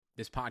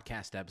This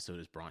podcast episode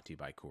is brought to you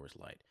by Coors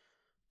Light.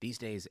 These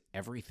days,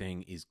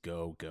 everything is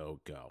go, go,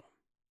 go.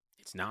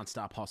 It's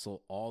nonstop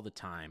hustle all the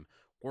time.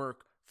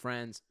 Work,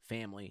 friends,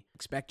 family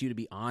expect you to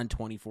be on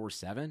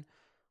 24/7.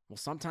 Well,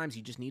 sometimes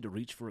you just need to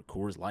reach for a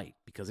Coors Light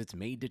because it's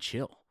made to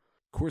chill.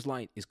 Coors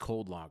Light is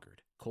cold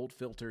lagered, cold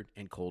filtered,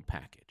 and cold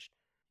packaged.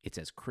 It's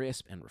as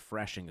crisp and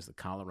refreshing as the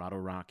Colorado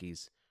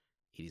Rockies.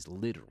 It is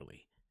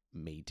literally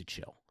made to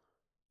chill.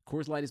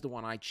 Coors Light is the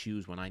one I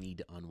choose when I need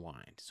to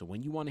unwind. So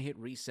when you want to hit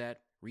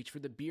reset, reach for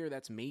the beer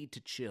that's made to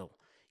chill.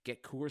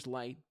 Get Coors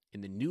Light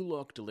in the new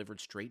look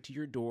delivered straight to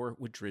your door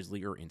with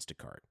Drizzly or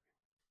Instacart.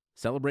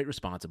 Celebrate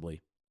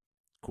responsibly.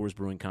 Coors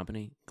Brewing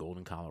Company,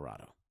 Golden,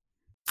 Colorado.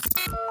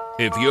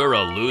 If you're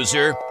a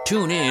loser,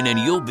 tune in and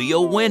you'll be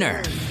a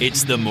winner.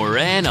 It's the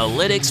Moran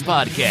Analytics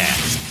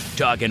Podcast.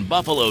 Talking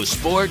Buffalo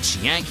sports,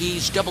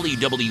 Yankees,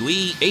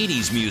 WWE,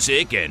 80s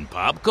music, and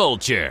pop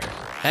culture.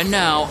 And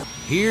now,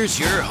 here's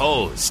your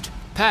host,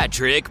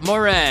 Patrick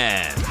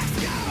Moran.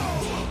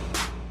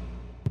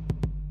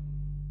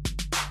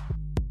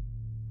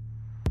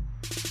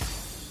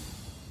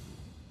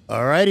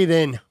 Alrighty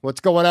then,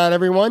 what's going on,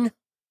 everyone?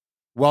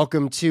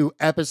 Welcome to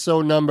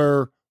episode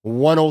number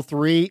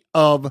 103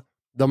 of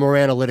the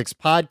Moran Analytics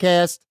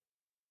Podcast.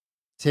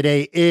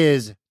 Today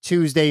is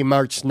Tuesday,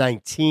 March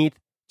 19th,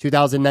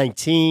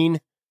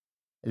 2019.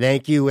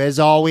 Thank you, as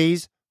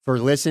always, for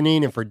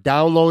listening and for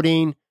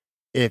downloading.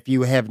 If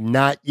you have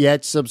not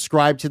yet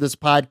subscribed to this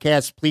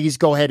podcast, please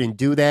go ahead and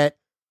do that.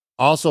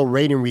 Also,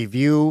 rate and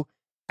review.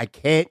 I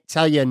can't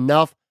tell you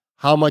enough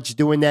how much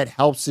doing that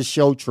helps the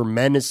show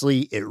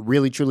tremendously. It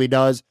really, truly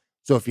does.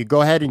 So if you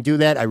go ahead and do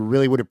that, I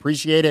really would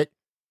appreciate it.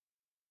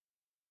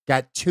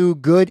 Got two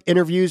good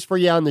interviews for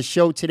you on the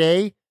show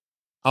today.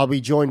 I'll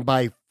be joined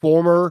by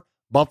former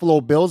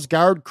Buffalo Bills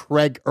guard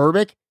Kraig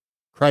Urbik.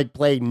 Kraig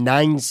played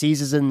 9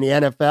 seasons in the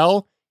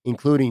NFL,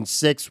 including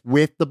 6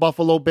 with the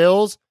Buffalo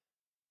Bills.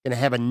 Going to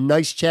have a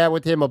nice chat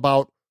with him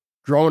about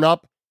growing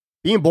up,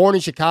 being born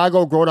in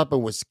Chicago, growing up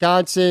in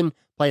Wisconsin,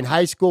 playing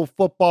high school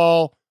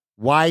football,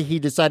 why he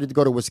decided to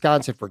go to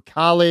Wisconsin for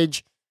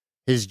college,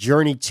 his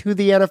journey to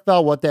the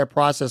NFL, what that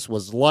process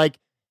was like,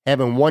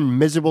 having one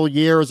miserable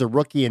year as a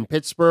rookie in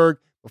Pittsburgh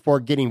before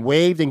getting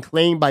waived and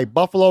claimed by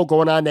Buffalo,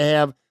 going on to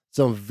have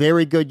some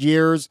very good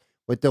years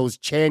with those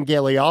Chan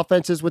Gailey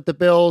offenses with the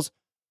Bills.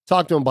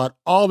 Talked to him about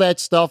all that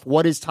stuff,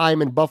 what his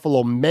time in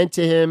Buffalo meant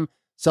to him,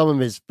 some of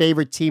his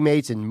favorite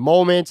teammates and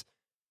moments.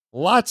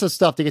 Lots of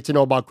stuff to get to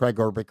know about Kraig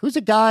Urbik, who's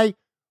a guy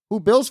who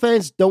Bills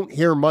fans don't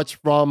hear much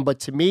from, but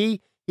to me,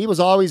 he was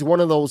always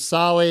one of those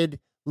solid,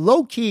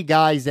 low-key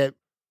guys that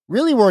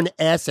really were an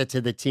asset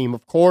to the team.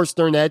 Of course,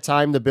 during that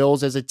time, the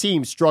Bills as a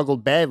team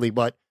struggled badly,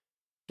 but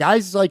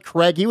guys like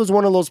Kraig, he was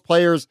one of those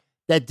players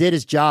that did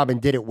his job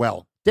and did it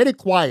well, did it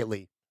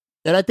quietly.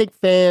 And I think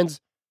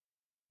fans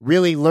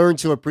really learned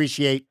to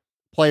appreciate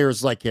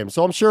players like him.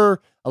 So I'm sure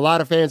a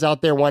lot of fans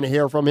out there want to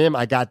hear from him.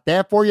 I got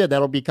that for you.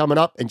 That'll be coming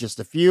up in just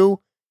a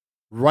few.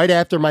 Right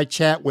after my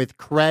chat with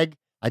Kraig,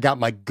 I got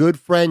my good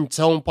friend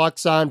Tone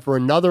Pucks on for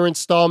another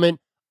installment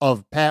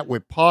of Pat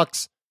with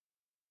Pucks.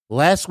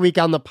 Last week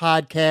on the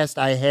podcast,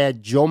 I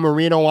had Joe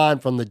Marino on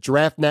from the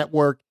Draft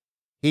Network.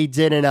 He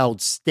did an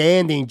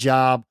outstanding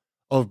job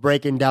of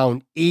breaking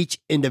down each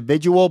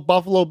individual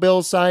Buffalo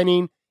Bills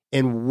signing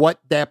and what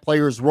that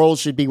player's role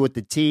should be with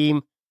the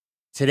team.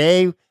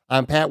 Today,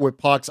 on Pat with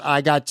Pucks,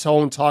 I got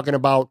Tone talking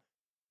about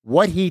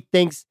what he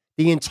thinks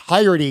the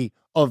entirety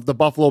of the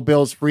Buffalo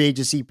Bills free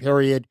agency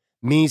period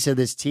means to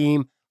this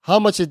team. How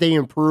much did they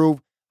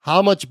improve?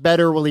 How much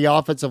better will the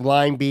offensive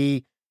line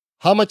be?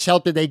 How much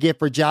help did they get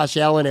for Josh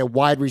Allen at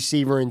wide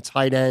receiver and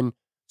tight end?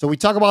 So we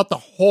talk about the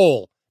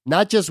whole,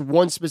 not just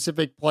one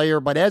specific player,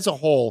 but as a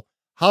whole,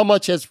 how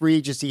much has free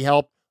agency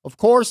helped? Of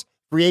course,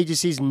 free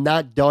agency is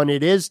not done.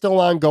 It is still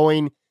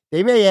ongoing.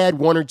 They may add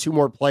 1 or 2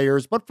 more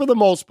players, but for the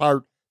most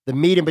part, the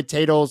meat and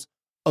potatoes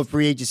of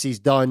free agency is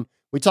done.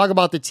 We talk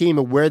about the team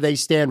and where they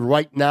stand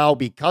right now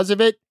because of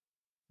it.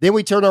 Then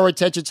we turn our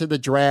attention to the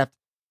draft.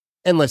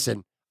 And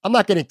listen, I'm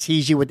not going to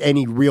tease you with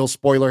any real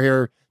spoiler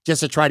here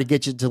just to try to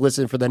get you to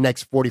listen for the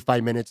next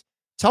 45 minutes.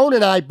 Tone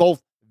and I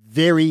both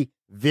very,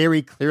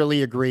 very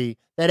clearly agree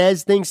that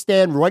as things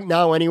stand right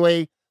now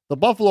anyway, the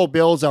Buffalo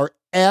Bills are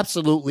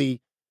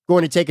absolutely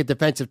going to take a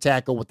defensive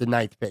tackle with the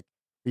 9th pick.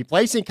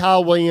 Replacing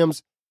Kyle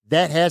Williams,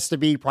 that has to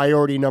be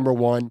priority number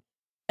 1.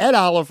 Ed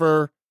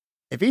Oliver,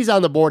 if he's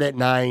on the board at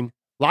 9,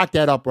 lock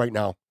that up right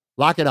now.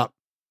 Lock it up.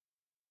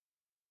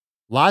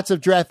 Lots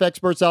of draft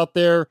experts out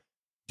there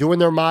doing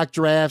their mock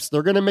drafts.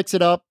 They're going to mix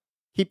it up,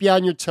 keep you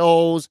on your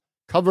toes,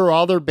 cover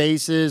all their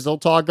bases. They'll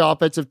talk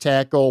offensive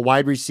tackle,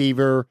 wide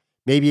receiver,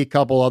 maybe a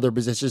couple other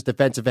positions,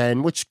 defensive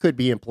end, which could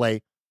be in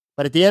play.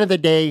 But at the end of the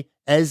day,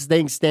 as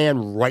things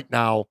stand right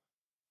now,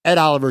 Ed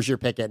Oliver's your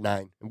pick at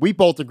 9. And we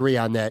both agree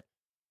on that.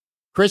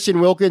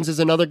 Christian Wilkins is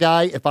another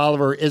guy. If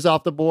Oliver is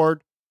off the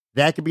board,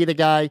 that could be the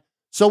guy.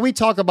 So we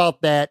talk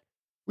about that.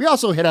 We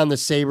also hit on the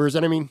Sabres.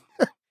 And I mean,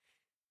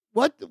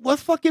 what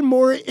fucking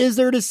more is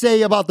there to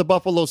say about the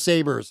Buffalo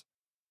Sabres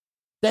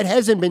that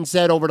hasn't been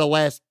said over the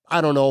last,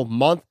 I don't know,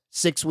 month,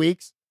 6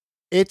 weeks?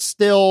 it's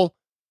still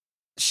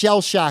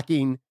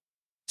shell-shocking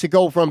to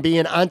go from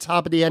being on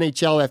top of the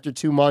NHL after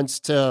 2 months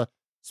to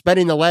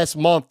spending the last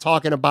month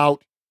talking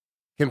about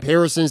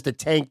comparisons to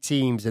tank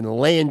teams and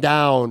laying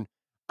down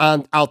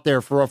out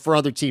there for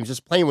other teams,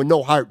 just playing with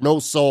no heart, no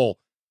soul.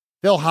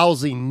 Phil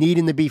Housley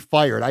needing to be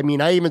fired. I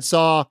mean, I even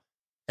saw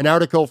an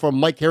article from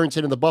Mike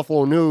Harrington in the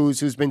Buffalo News,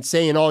 who's been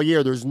saying all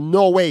year, there's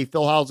no way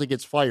Phil Housley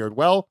gets fired.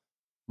 Well,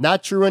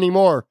 not true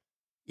anymore.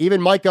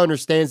 Even Mike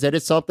understands that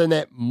it's something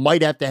that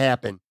might have to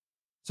happen.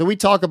 So we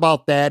talk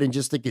about that and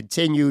just the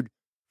continued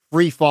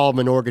free fall of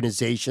an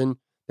organization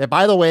that,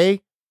 by the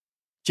way,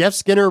 Jeff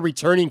Skinner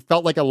returning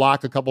felt like a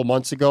lock a couple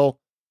months ago.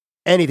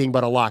 Anything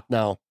but a lock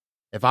now.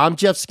 If I'm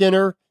Jeff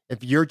Skinner,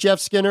 if you're Jeff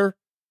Skinner,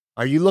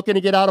 are you looking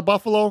to get out of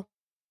Buffalo?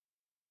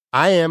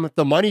 I am. If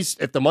the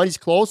money's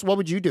close, what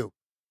would you do?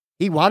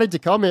 He wanted to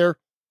come here.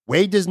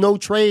 Wade does no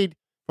trade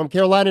from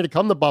Carolina to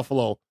come to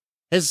Buffalo.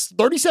 Has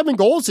 37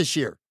 goals this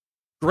year.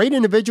 Great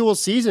individual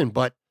season,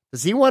 but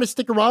does he want to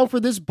stick around for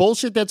this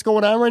bullshit that's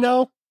going on right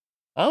now?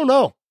 I don't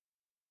know.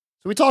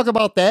 So we talk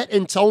about that,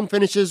 and Tone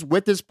finishes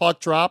with his puck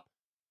drop.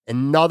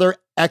 Another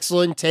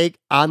excellent take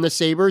on the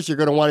Sabres. You're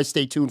going to want to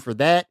stay tuned for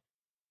that.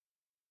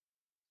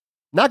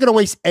 Not going to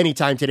waste any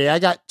time today. I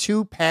got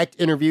 2 packed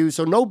interviews,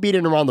 so no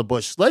beating around the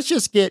bush. Let's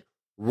just get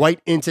right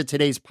into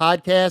today's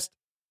podcast.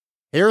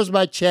 Here's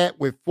my chat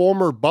with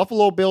former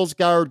Buffalo Bills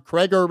guard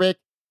Kraig Urbik,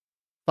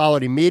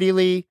 followed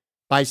immediately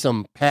by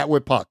some Pat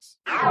with Pucks.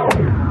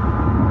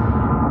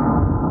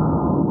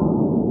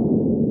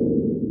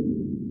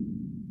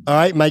 All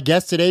right, my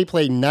guest today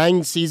played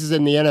 9 seasons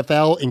in the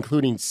NFL,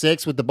 including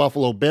 6 with the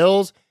Buffalo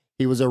Bills.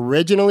 He was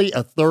originally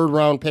a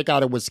third-round pick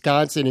out of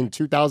Wisconsin in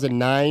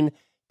 2009.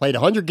 Played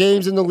 100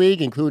 games in the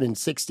league, including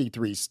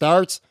 63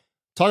 starts.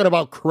 Talking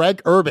about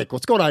Kraig Urbik.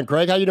 What's going on,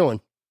 Kraig? How you doing?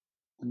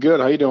 Good.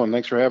 How you doing?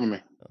 Thanks for having me.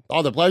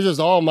 Oh, the pleasure's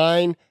all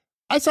mine.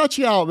 I sought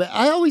you out.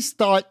 I always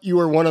thought you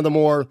were one of the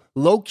more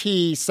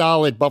low-key,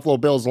 solid Buffalo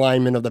Bills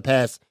linemen of the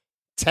past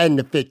 10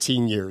 to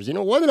 15 years. You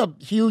know, wasn't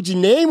a huge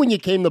name when you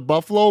came to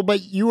Buffalo,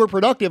 but you were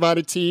productive on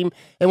a team,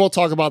 and we'll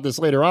talk about this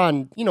later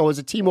on, you know, as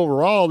a team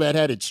overall that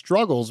had its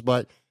struggles,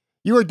 but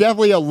you were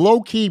definitely a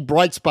low-key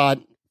bright spot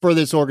for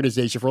this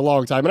organization for a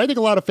long time, and I think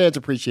a lot of fans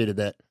appreciated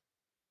that.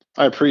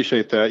 I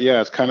appreciate that.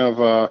 Yeah, it's kind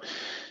of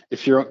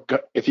if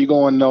you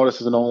go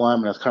unnoticed as an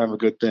O-lineman, that's kind of a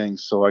good thing.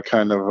 So I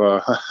kind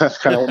of that's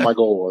kind of what my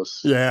goal was.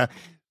 Yeah.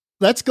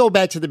 Let's go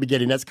back to the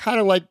beginning. That's kind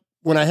of like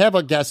when I have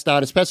a guest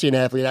on, especially an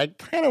athlete, I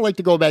kind of like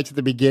to go back to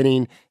the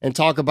beginning and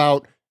talk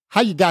about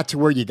how you got to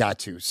where you got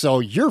to. So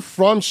you're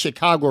from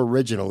Chicago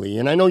originally,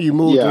 and I know you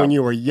moved when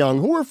you were young.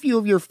 Who are a few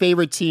of your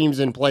favorite teams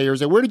and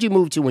players, and where did you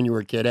move to when you were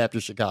a kid after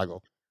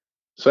Chicago?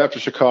 So after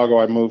Chicago,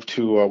 I moved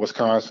to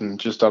Wisconsin,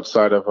 just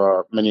outside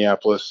of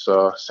Minneapolis,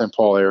 St.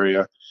 Paul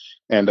area.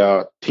 And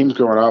teams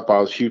growing up, I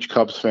was a huge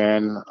Cubs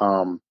fan,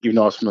 even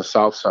though I was from the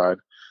South Side.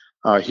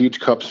 Huge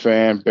Cubs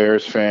fan,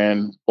 Bears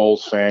fan,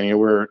 Bulls fan. You know,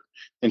 we're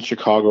in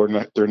Chicago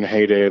during the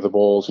heyday of the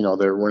Bulls. You know,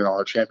 they were winning all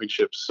the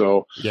championships.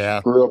 So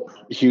grew up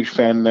a huge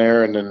fan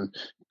there. And then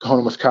going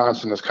to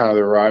Wisconsin is kind of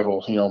their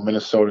rival, you know,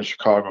 Minnesota and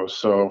Chicago.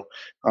 So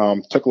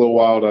took a little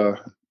while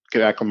to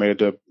get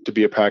acclimated to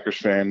be a Packers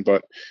fan,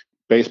 but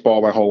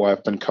baseball my whole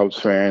life, been Cubs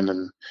fan,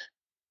 and,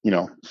 you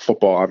know,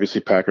 football,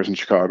 obviously Packers in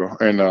Chicago,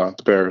 and the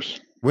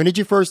Bears. When did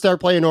you first start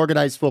playing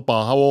organized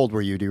football? How old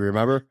were you? Do you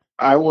remember?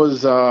 I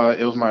was,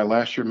 it was my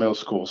last year of middle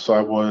school, so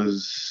I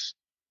was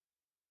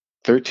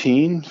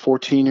 14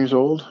 years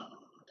old.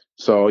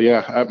 So,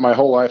 yeah, my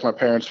whole life, my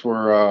parents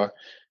were, I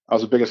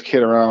was the biggest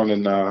kid around,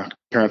 and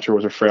parents were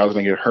always afraid I was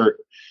going to get hurt.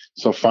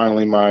 So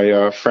finally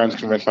my friends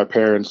convinced my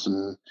parents,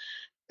 and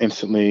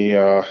instantly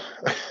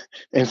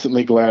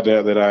glad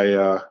that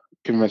I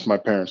convinced my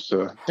parents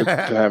to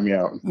have me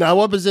out. Now,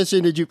 what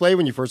position did you play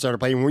when you first started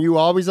playing? Were you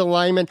always a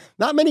lineman?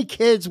 Not many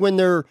kids when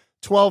they're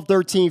 12,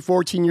 13,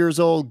 14 years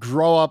old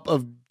grow up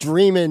of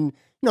dreaming, you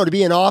know, to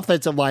be an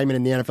offensive lineman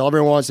in the NFL.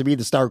 Everyone wants to be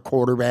the star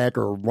quarterback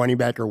or running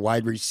back or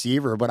wide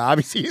receiver, but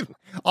obviously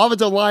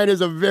offensive line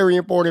is a very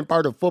important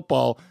part of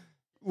football.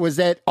 Was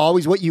that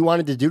always what you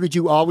wanted to do? Did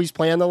you always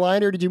play on the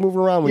line, or did you move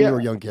around when you were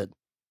a young kid?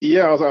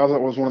 Yeah, I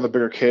was one of the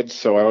bigger kids,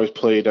 so I always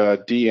played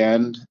D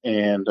end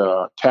and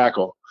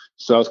tackle.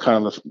 So that was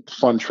kind of the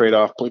fun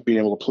trade-off, being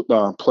able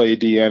to play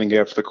DN and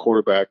get after the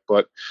quarterback.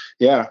 But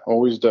yeah,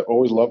 always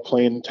loved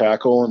playing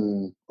tackle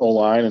and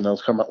O-line, and that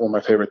was kind of one of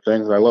my favorite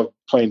things. I love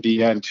playing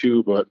DN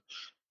too, but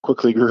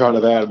quickly grew out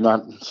of that. I'm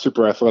not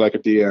super athletic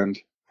at the end.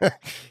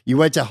 You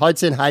went to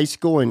Hudson High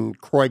School in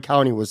Kraig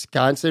County,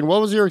 Wisconsin. What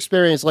was your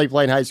experience like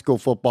playing high school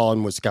football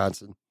in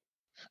Wisconsin?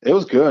 It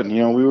was good.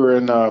 You know, we were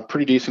in a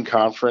pretty decent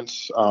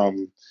conference,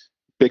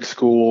 big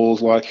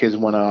schools, a lot of kids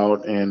went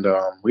out, and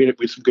we had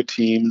some good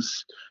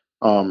teams.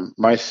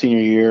 My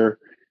senior year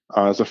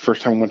was the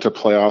first time we went to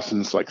playoffs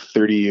in like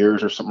 30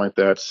 years or something like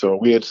that. So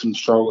we had some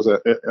struggles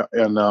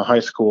in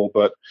high school,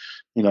 but,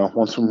 you know,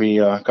 once we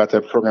got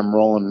that program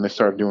rolling, they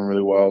started doing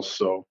really well.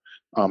 So,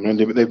 and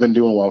they've been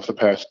doing well for the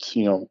past,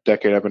 you know,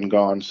 decade I've been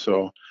gone.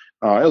 So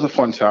it was a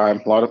fun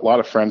time. A lot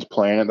of friends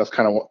playing it. That's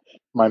kind of what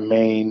my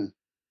main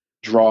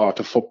draw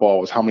to football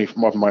was how many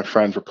of my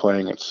friends were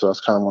playing it. So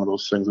it's kind of one of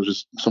those things. It was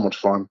just so much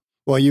fun.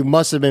 Well, you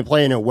must have been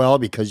playing it well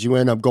because you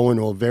end up going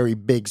to a very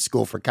big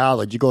school for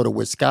college. You go to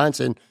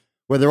Wisconsin.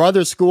 Were there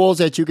other schools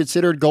that you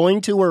considered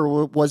going to,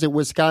 or was it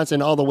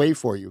Wisconsin all the way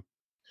for you?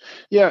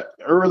 Yeah,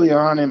 early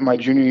on in my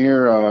junior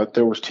year,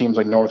 there was teams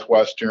like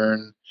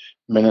Northwestern,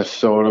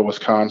 Minnesota,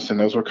 Wisconsin.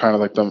 Those were kind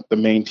of like the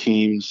main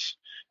teams,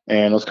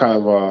 and it was kind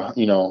of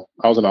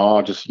I was in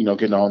awe just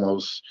getting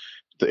on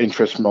the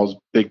interest from those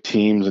big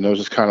teams, and it was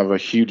just kind of a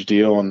huge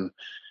deal. And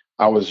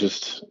I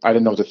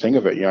didn't know what to think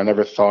of it. I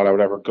never thought I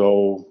would ever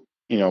go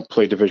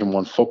play Division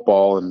I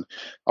football, and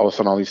all of a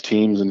sudden all these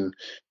teams. And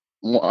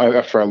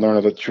after I learned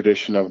of the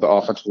tradition of the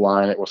offensive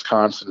line at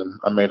Wisconsin, and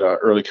I made an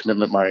early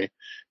commitment my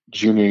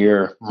junior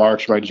year,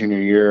 March my junior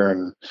year,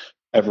 and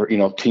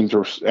teams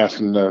were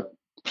asking to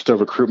still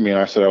recruit me, and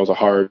I said I was a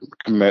hard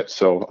commit,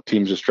 so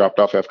teams just dropped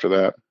off after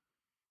that.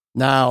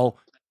 Now,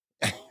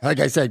 like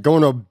I said,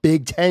 going to a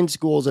Big Ten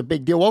school is a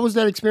big deal. What was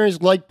that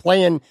experience like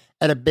playing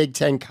at a Big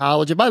Ten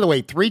college? And by the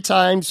way, 3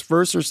 times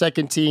first or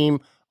second team,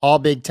 all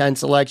Big Ten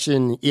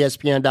selection,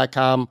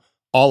 ESPN.com,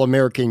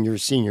 All-American your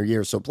senior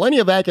year. So plenty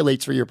of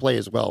accolades for your play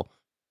as well.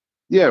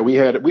 Yeah,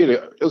 it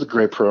was a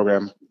great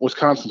program.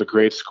 Wisconsin's a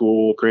great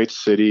school, great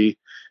city.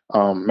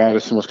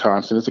 Madison,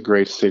 Wisconsin, it's a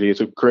great city. It's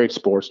a great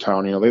sports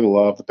town. They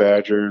love the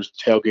Badgers.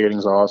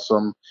 Tailgating's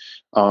awesome.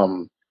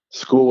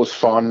 School was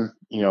fun.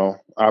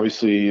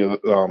 Obviously,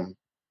 the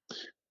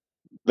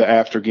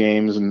after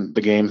games and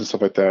the games and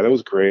stuff like that. It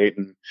was great.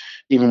 And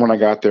even when I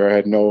got there, I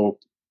had no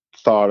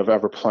thought of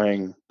ever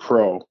playing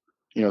pro.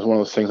 It's one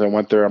of those things. I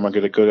went there, I'm gonna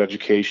get a good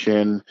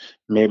education.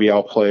 Maybe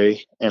I'll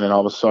play. And then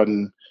all of a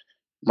sudden,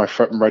 my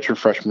redshirt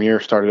freshman year,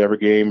 started every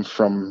game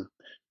from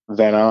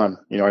then on.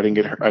 I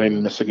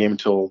didn't miss a game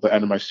until the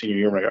end of my senior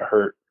year when I got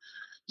hurt.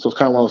 So it's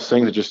kind of one of those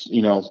things that just,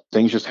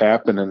 things just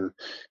happen. And,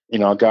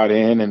 I got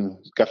in and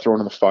got thrown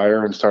in the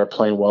fire and started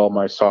playing well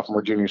my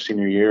sophomore, junior,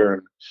 senior year.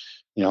 And,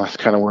 that's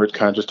kind of where it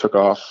kind of just took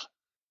off.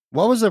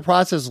 What was the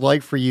process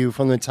like for you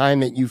from the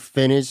time that you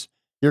finished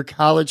your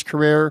college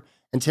career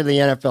into the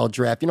NFL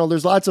draft?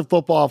 There's lots of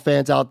football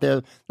fans out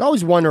there that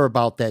always wonder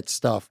about that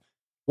stuff.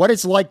 What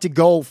it's like to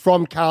go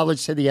from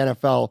college to the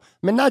NFL.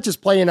 I mean, not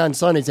just playing on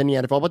Sundays in the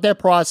NFL, but that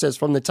process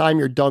from the time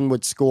you're done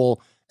with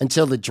school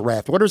until the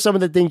draft. What are some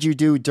of the things you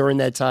do during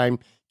that time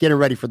getting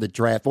ready for the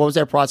draft? What was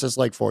that process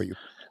like for you?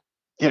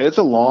 Yeah, it's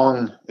a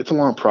long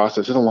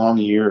process. It's a long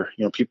year.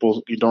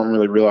 People, you don't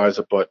really realize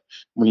it, but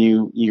when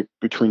you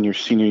between your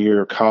senior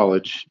year of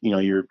college,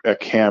 you're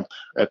at camp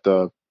at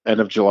the end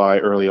of July,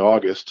 early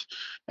August,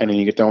 and then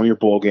you get done with your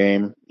bowl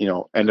game,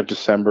 end of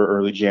December,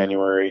 early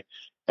January.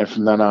 And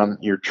from then on,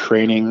 you're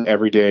training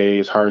every day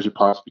as hard as you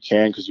possibly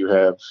can because you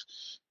have,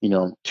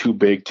 2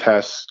 big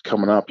tests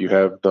coming up. You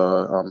have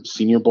the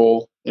Senior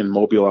Bowl in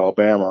Mobile,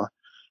 Alabama,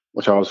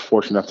 which I was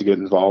fortunate enough to get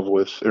involved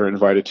with or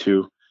invited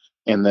to,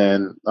 and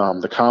then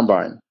the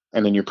Combine,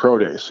 and then your Pro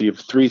Day. So you have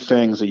 3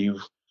 things that you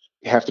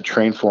have to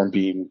train for and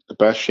be in the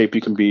best shape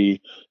you can be.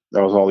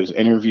 There was all these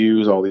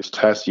interviews, all these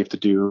tests you have to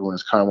do, and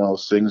it's kind of one of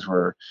those things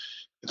where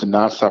it's a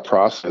nonstop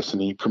process,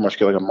 and you pretty much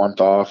get like a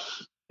month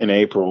off in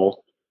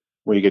April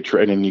where you get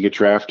and then you get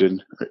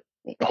drafted,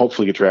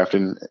 hopefully get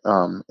drafted in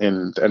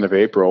the end of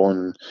April,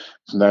 and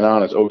from then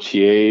on it's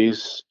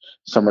OTAs,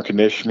 summer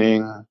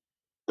conditioning,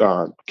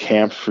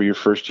 camp for your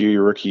first year,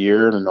 your rookie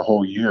year, and then the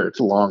whole year. It's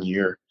a long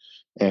year,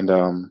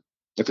 and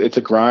it's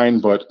a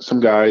grind. But some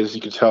guys,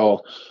 you can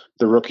tell,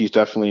 the rookies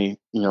definitely,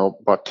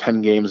 about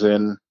 10 games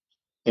in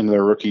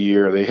their rookie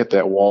year, they hit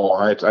that wall.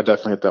 I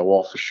definitely hit that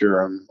wall for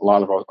sure, and a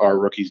lot of our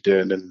rookies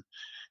did, and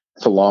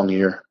it's a long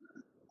year.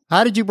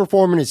 How did you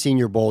perform in a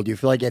Senior Bowl? Do you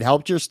feel like it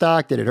helped your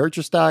stock? Did it hurt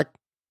your stock?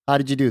 How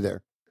did you do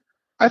there?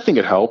 I think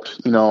it helped.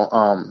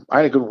 I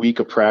had a good week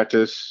of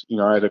practice.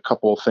 I had a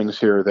couple of things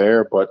here or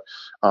there, but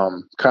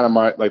kind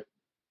of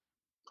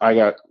I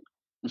got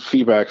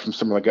feedback from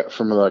some of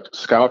the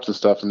scouts and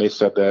stuff, and they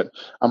said that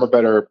I'm a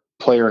better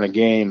player in a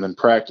game than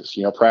practice.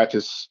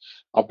 Practice,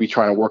 I'll be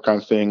trying to work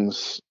on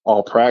things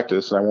all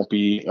practice, and I won't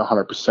be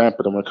 100%.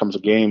 But then when it comes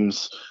to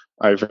games,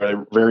 I very,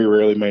 very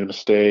rarely made a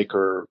mistake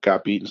or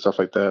got beat and stuff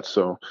like that.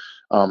 So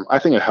I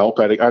think it helped.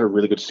 I had a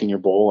really good Senior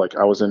Bowl. Like,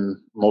 I was in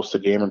most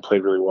of the game and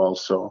played really well.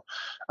 So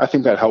I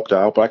think that helped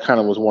out. But I kind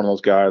of was one of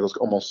those guys, was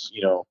almost,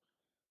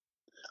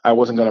 I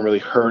wasn't going to really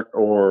hurt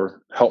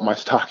or help my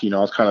stock. I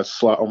was kind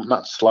of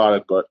not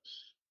slotted, but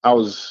I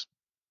was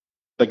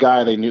the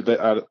guy they knew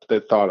that they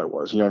thought I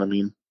was. You know what I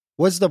mean?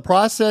 Was the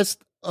process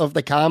of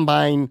the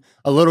Combine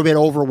a little bit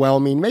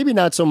overwhelming? Maybe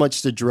not so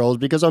much the drills,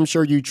 because I'm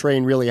sure you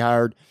trained really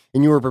hard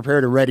and you were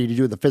prepared and ready to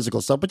do the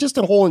physical stuff, but just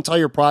the whole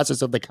entire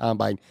process of the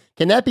Combine.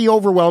 Can that be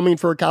overwhelming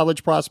for a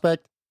college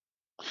prospect?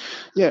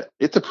 Yeah,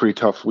 it's a pretty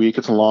tough week.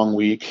 It's a long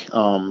week.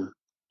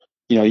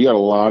 You got a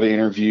lot of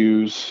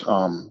interviews.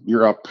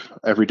 You're up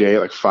every day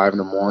at like 5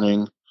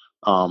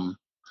 a.m.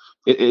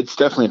 It's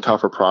definitely a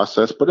tougher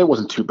process, but it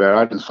wasn't too bad.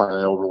 I didn't find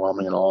it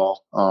overwhelming at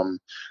all.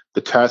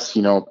 The tests,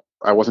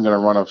 I wasn't going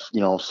to run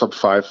a, sub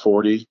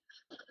 540.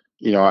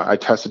 I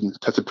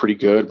tested pretty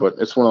good, but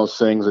it's one of those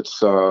things.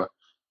 It's,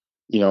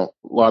 a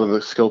lot of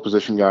the skill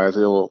position guys,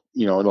 it'll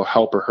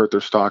help or hurt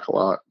their stock a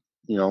lot,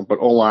 but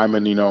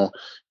O-linemen,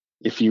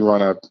 if you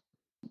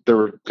there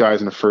were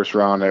guys in the first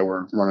round that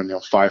were running,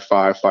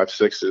 5.5,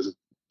 5.6s. It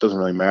doesn't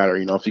really matter.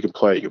 If you can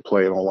play, you can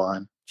play in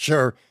O-line.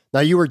 Sure. Now,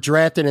 you were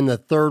drafted in the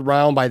 3rd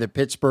round by the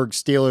Pittsburgh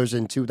Steelers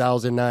in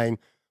 2009.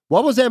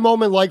 What was that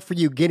moment like for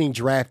you getting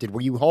drafted?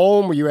 Were you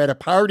home? Were you at a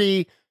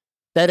party?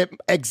 That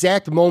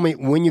exact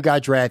moment when you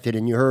got drafted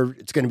and you heard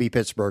it's going to be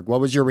Pittsburgh, what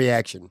was your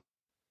reaction?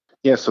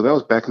 Yeah, so that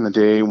was back in the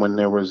day when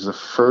there was the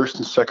first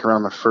and second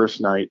round the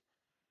first night,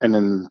 and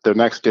then the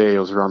next day it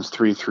was rounds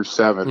 3 through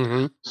 7.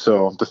 Mm-hmm.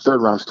 So the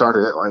 3rd round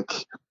started at like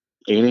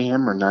 8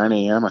 a.m. or 9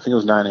 a.m. I think it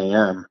was 9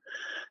 a.m.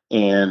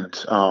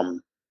 And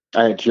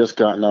I had just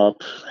gotten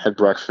up, had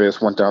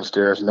breakfast, went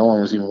downstairs. No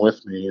one was even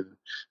with me. And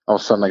all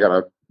of a sudden I got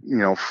a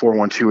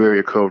 412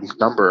 area code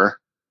number,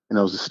 and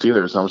it was the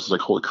Steelers. And I was just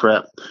like, holy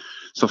crap.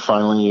 So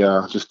finally,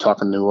 just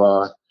talking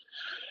to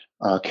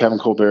Kevin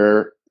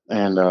Colbert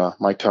and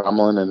Mike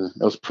Tomlin, and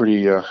it was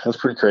pretty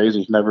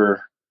crazy.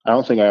 I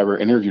don't think I ever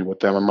interviewed with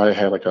them. I might have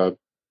had like a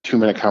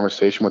 2-minute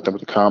conversation with them at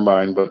the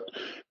combine, but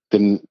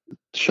didn't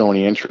show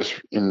any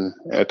interest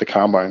at the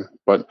combine.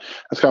 But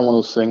that's kind of one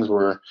of those things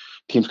where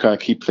teams kind of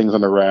keep things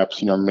under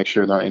wraps, make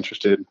sure they're not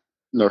interested,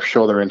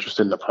 show they're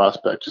interested in the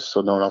prospect just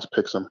so no one else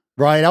picks them.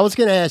 Right. I was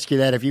going to ask you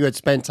that if you had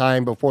spent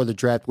time before the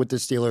draft with the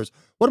Steelers.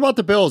 What about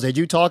the Bills? Did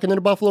you talk to the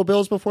Buffalo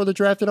Bills before the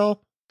draft at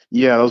all?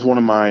 Yeah, that was one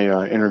of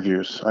my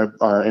interviews.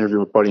 I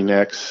interviewed with Buddy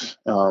Nix.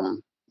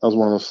 That was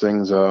one of those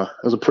things. It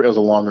was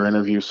a longer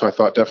interview, so I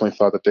definitely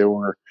thought that they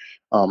were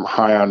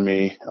high on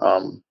me,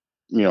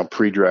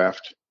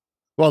 pre-draft.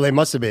 Well, they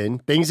must have been.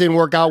 Things didn't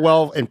work out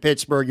well in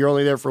Pittsburgh. You're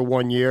only there for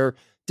 1 year.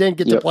 Didn't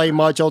get to play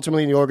much.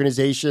 Ultimately, the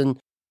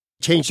organization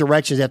changed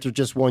directions after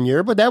just 1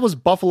 year. But that was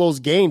Buffalo's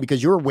game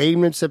because you were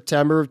waived in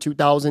September of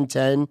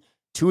 2010.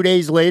 2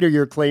 days later,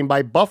 you're claimed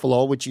by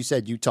Buffalo, which you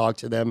said you talked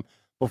to them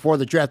before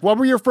the draft. What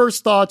were your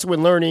first thoughts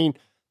when learning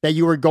that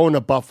you were going to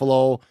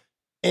Buffalo?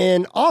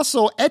 And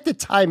also, at the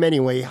time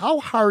anyway, how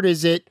hard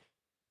is it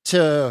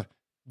to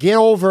get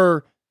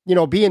over,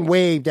 being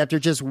waived after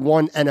just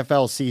one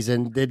NFL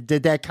season? Did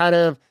that kind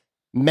of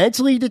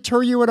mentally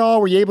deter you at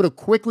all? Were you able to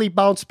quickly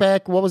bounce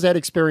back? What was that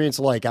experience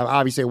like?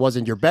 Obviously, it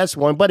wasn't your best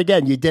one, but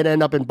again, you did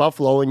end up in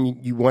Buffalo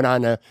and you went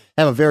on to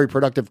have a very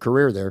productive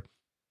career there.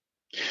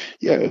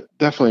 Yeah,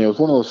 definitely. It was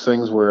one of those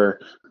things where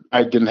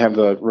I didn't have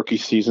the rookie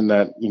season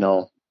that,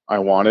 I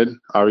wanted,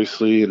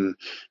 obviously, and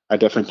I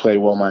definitely played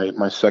well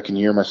my second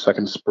year, my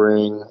second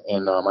spring,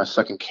 and my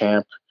second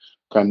camp.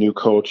 Got a new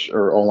coach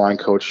or O-line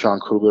coach, Sean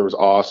Kugler, was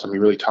awesome. He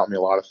really taught me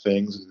a lot of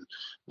things, and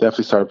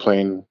definitely started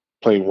playing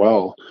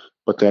well.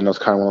 But then it was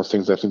kind of one of those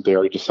things I think they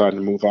already decided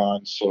to move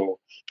on. So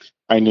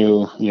I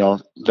knew,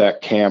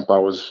 that camp I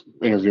was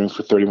interviewing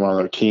for 31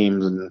 other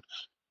teams, and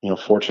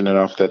fortunate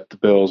enough that the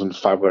Bills and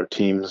 5 other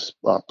teams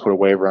put a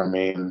waiver on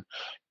me, and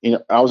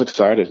I was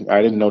excited.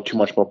 I didn't know too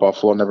much about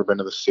Buffalo. Never been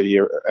to the city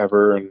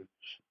ever, and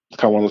it's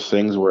kind of one of those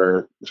things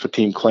where if a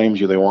team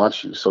claims you, they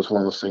want you. So it's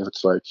one of those things.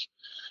 It's like,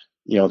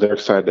 they're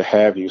excited to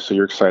have you, so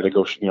you're excited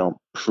to go,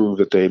 prove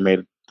that they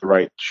made the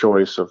right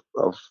choice of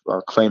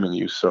claiming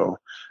you. So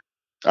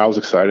I was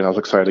excited. I was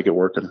excited to get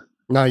working.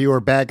 Now, you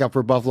were back up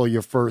for Buffalo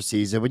your first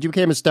season, but you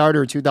became a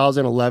starter in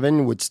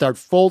 2011, would start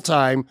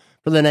full-time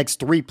for the next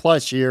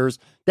 3+ years.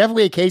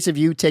 Definitely a case of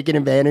you taking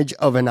advantage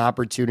of an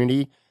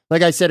opportunity.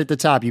 Like I said at the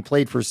top, you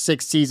played for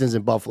 6 seasons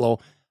in Buffalo.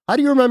 How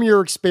do you remember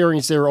your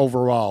experience there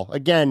overall?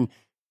 Again,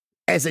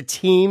 as a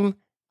team,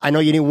 I know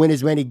you didn't win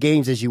as many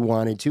games as you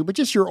wanted to, but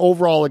just your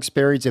overall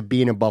experience of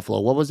being in Buffalo.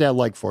 What was that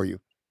like for you?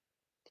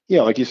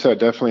 Yeah, like you said,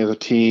 definitely as a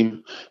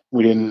team,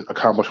 we didn't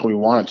accomplish what we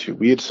wanted to.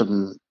 We had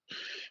some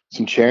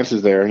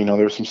chances there. There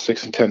were some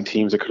 6 and 10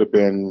 teams that could have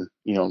been,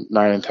 9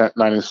 and 10,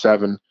 9 and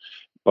 7.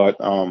 But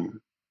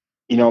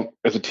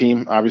as a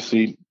team,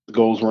 obviously the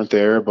goals weren't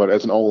there. But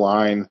as an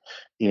O-line,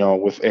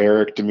 with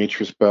Eric,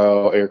 Demetrius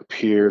Bell, Eric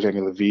Pierce, Andy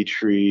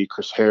Levitri,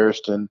 Chris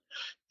Harrison,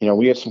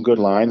 we had some good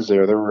lines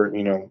there. There were,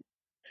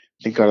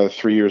 I think out of the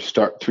 3 years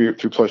three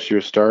plus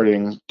years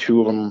starting,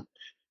 2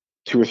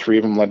 or 3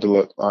 of them led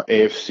to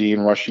AFC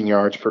in rushing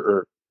yards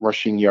per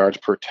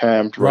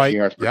attempt, rushing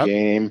yards per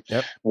game.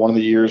 Yep. One of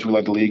the years we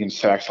led the league in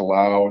sacks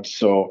allowed.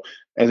 So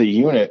as a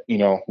unit, we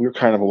were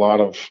kind of a lot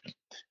of.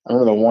 I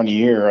remember the 1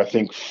 year, I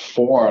think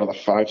 4 out of the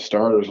 5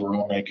 starters were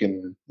all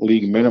making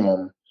league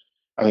minimum.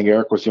 I think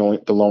Eric was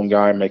the lone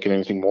guy making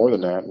anything more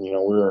than that. We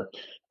were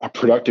a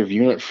productive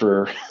unit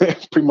for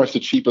pretty much the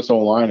cheapest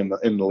O-line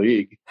in the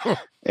league.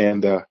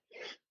 And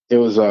it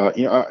was,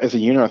 as a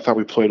unit, I thought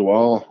we played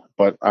well,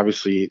 but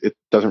obviously it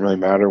doesn't really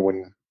matter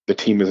when the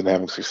team isn't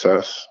having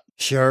success.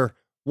 Sure.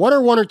 What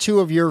are 1 or 2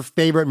 of your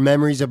favorite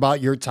memories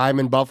about your time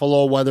in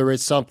Buffalo, whether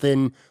it's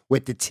something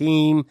with the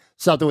team,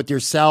 something with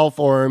yourself,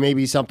 or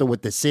maybe something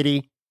with the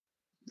city?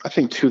 I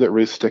think 2 that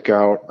really stick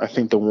out. I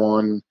think the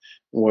one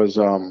was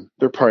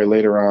they're probably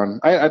later on.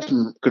 I had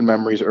some good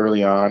memories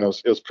early on. It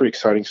was pretty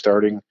exciting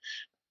starting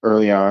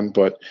early on,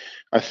 but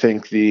I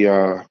think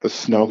the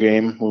snow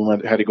game when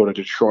we had to go to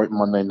Detroit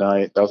Monday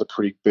night, that was a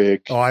pretty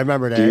big I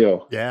remember that.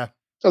 deal. Yeah.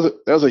 that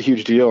was a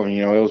huge deal. And,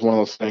 it was one of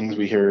those things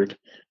we heard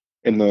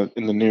in the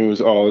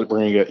news. Oh, we're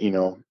gonna get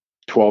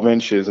 12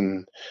 inches,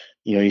 and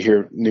you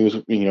hear news.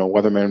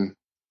 Weathermen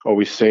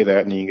always say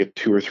that, and you get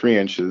 2 or 3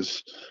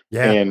 inches.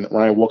 Yeah. And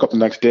when I woke up the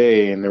next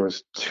day and there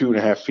was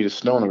 2.5 feet of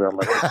snow on the ground,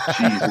 I'm like,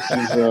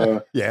 oh,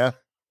 geez, yeah.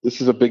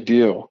 This is a big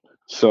deal.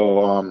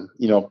 So,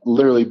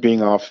 literally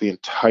being off the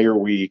entire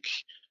week,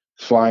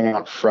 flying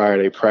out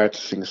Friday,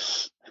 practicing,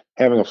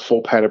 having a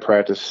full padded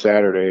practice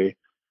Saturday,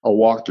 a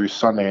walk through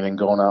Sunday, and then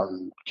going out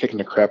and kicking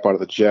the crap out of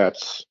the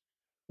Jets,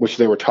 which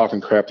they were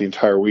talking crap the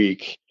entire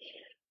week.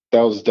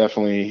 That was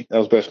definitely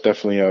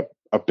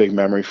a big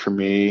memory for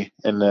me.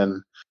 And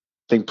then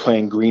I think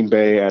playing Green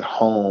Bay at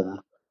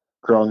home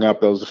growing up,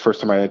 that was the first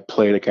time I had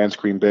played against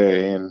Green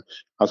Bay, and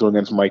I was going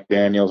against Mike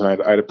Daniels,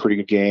 and I had a pretty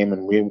good game,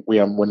 and we ended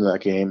up winning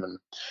that game. And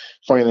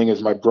funny thing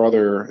is, my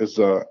brother is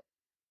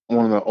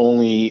one of the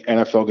only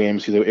NFL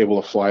games he's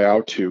able to fly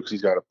out to because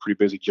he's got a pretty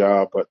busy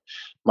job. But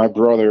my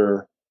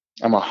brother,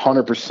 I'm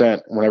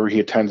 100% whenever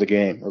he attends a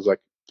game. It was like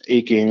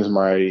 8 games in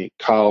my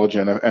college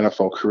and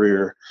NFL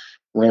career.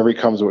 Whenever he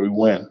comes, we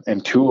win,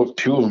 and two of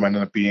them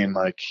ended up being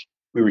like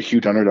we were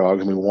huge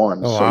underdogs and we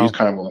won. Oh, so wow. he's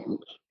kind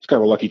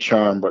of a lucky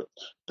charm, but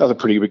that was a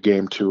pretty big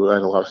game too. I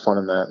had a lot of fun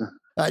in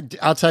that.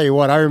 I'll tell you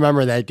what, I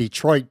remember that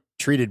Detroit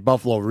treated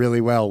Buffalo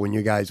really well when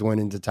you guys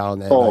went into town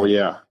that Oh night.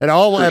 yeah, And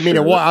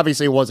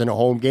obviously it wasn't a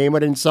home game,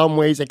 but in some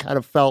ways it kind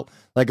of felt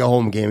like a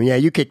home game. Yeah,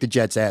 you kicked the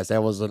Jets' ass.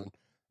 That was an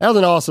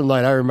awesome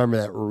night. I remember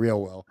that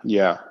real well.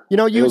 Yeah, it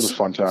was a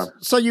fun time.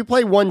 So you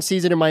played one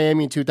season in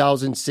Miami in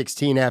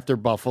 2016 after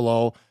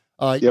Buffalo.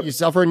 Yep. You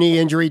suffered a knee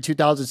injury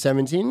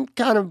 2017,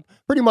 kind of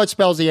pretty much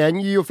spells the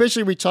end. You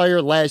officially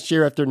retired last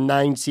year after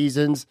 9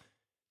 seasons.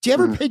 Do you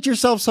ever pitch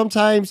yourself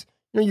sometimes?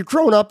 You're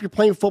growing up, you're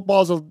playing football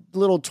as a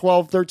little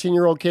 12,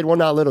 13-year-old kid. Well,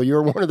 not little. You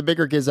were one of the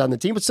bigger kids on the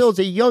team, but still as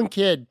a young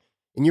kid,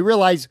 and you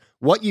realize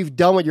what you've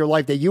done with your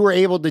life, that you were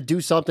able to do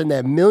something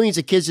that millions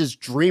of kids just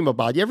dream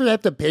about. You ever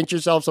have to pinch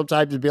yourself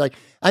sometimes and be like,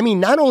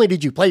 not only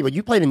did you play, but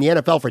you played in the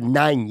NFL for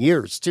 9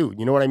 years too.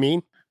 You know what I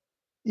mean?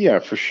 Yeah,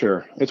 for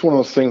sure. It's one of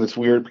those things that's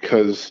weird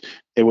because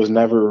it was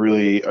never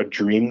really a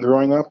dream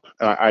growing up.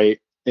 I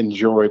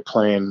enjoyed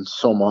playing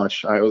so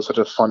much. It was such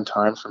a fun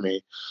time for me.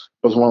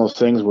 It was one of those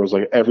things where it was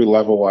like every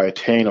level I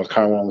attained, it was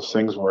kind of one of those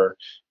things where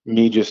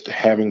me just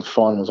having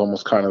fun was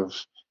almost kind of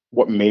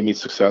what made me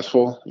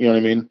successful. You know what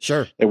I mean?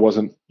 Sure. It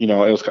wasn't, I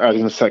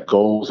didn't set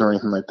goals or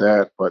anything like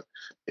that, but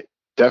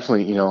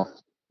definitely,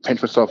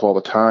 pinch myself all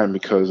the time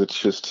because it's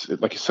just,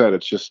 like you said,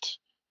 it's just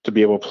to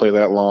be able to play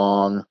that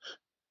long,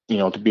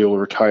 to be able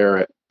to retire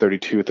at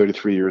 32,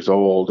 33 years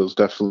old. It was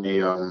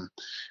definitely,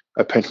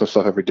 I pinch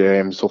myself every day.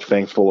 I'm so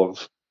thankful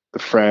of the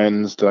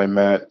friends that I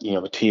met,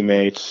 the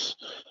teammates,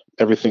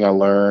 everything I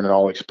learned and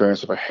all the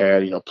experience that I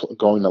had,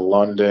 going to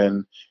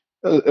London.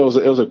 It was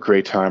a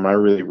great time. I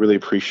really, really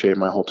appreciate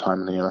my whole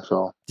time in the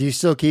NFL. Do you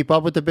still keep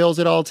up with the Bills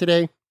at all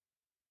today?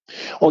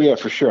 Oh yeah,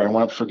 for sure. I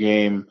went up for a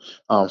game.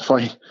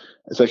 Funny,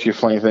 it's actually a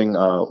funny thing.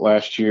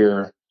 Last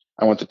year,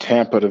 I went to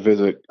Tampa to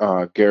visit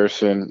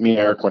Garrison. Me and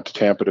Eric went to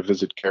Tampa to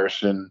visit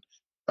Garrison,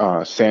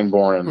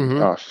 Sanborn,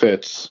 and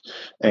Fitz,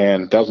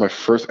 and that was my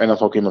first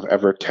NFL game I've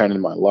ever attended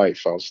in my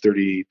life. I was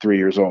 33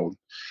 years old.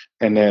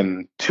 And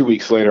then 2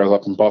 weeks later, I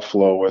was up in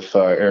Buffalo with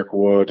Eric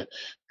Wood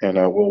and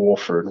Will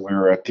Wolford. We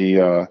were at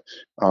the,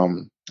 I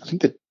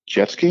think the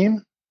Jets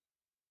game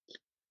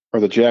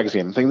or the Jags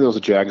game. I think it was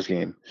a Jags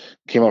game.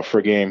 Came out for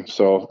a game,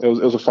 so it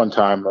was a fun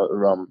time.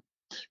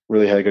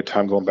 Really had a good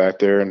time going back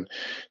there. And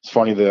it's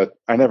funny that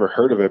I never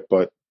heard of it,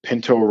 but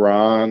Pinto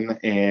Ron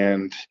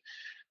and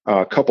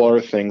a couple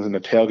other things in the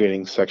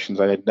tailgating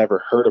sections I had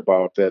never heard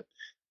about that.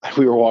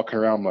 We were walking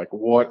around like,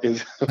 what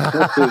is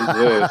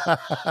this?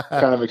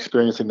 Kind of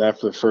experiencing that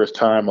for the first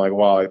time. Like,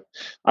 wow,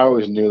 I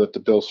always knew that the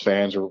Bills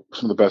fans are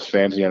some of the best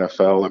fans in the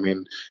NFL. I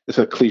mean, it's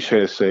a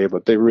cliche to say,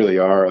 but they really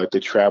are. Like, they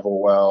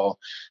travel well.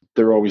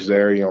 They're always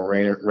there,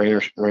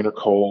 rain or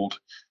cold.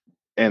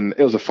 And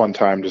it was a fun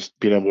time just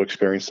being able to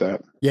experience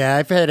that. Yeah,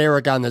 I've had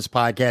Eric on this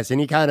podcast,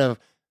 and he kind of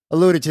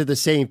alluded to the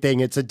same thing.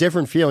 It's a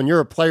different feeling. You're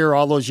a player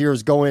all those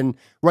years going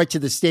right to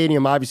the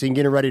stadium, obviously, and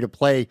getting ready to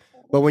play.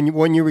 But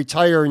when you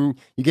retire and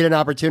you get an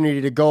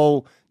opportunity to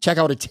go check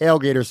out a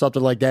tailgate or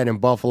something like that in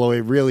Buffalo,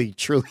 it really,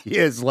 truly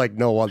is like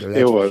no other.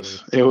 It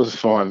was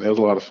fun. It was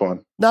a lot of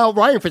fun. Now,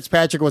 Ryan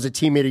Fitzpatrick was a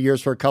teammate of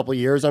yours for a couple of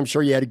years. I'm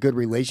sure you had a good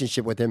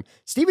relationship with him.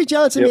 Stevie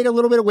Johnson made a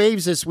little bit of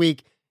waves this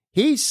week.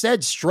 He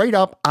said straight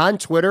up on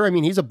Twitter,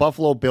 he's a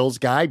Buffalo Bills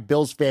guy.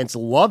 Bills fans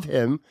love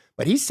him.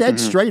 But he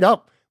said straight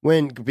up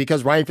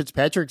because Ryan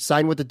Fitzpatrick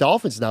signed with the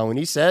Dolphins now, and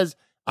he says,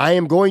 I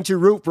am going to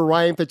root for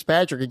Ryan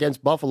Fitzpatrick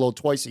against Buffalo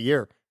twice a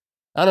year.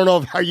 I don't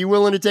know. Are you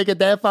willing to take it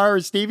that far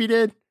as Stevie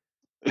did?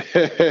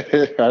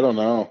 I don't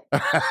know.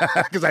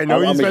 Because I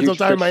know you spent some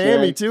time in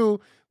Miami too.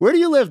 Where do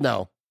you live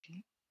now?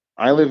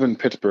 I live in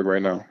Pittsburgh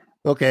right now.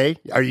 Okay.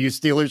 Are you a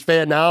Steelers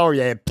fan now, or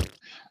you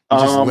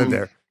just live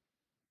there?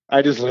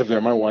 I just live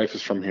there. My wife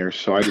is from here,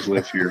 so I just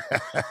live here.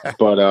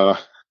 But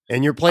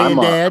and you're playing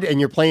dad.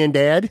 I'm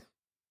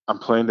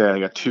playing dad. I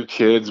got 2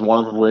 kids,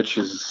 one of which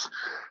is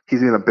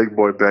he's in a big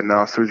boy bed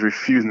now, so he's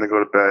refusing to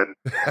go to bed.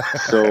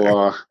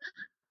 So,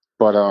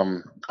 but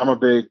I'm a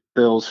big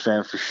Bills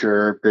fan for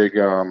sure. Big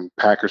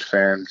Packers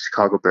fan,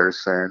 Chicago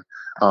Bears fan.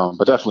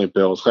 But definitely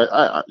Bills.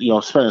 I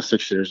spending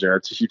 6 years there,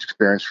 it's a huge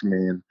experience for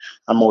me, and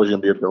I'm always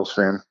going to be a Bills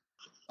fan.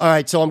 All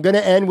right, so I'm going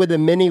to end with a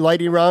mini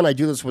lightning round. I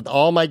do this with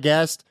all my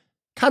guests,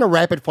 kind of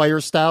rapid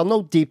fire style.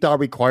 No deep thought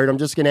required. I'm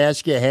just going to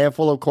ask you a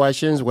handful of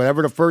questions.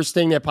 Whatever the first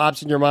thing that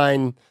pops in your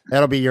mind,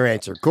 that'll be your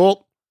answer.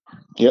 Cool?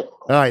 Yep.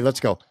 All right,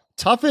 let's go.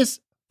 Toughest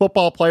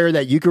football player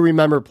that you can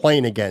remember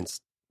playing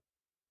against?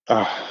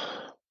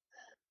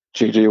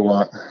 J.J.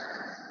 Watt.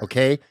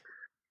 Okay.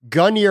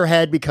 Gun to your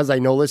head, because I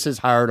know this is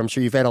hard. I'm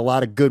sure you've had a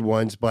lot of good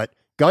ones, but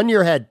gun to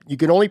your head. You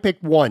can only pick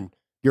one.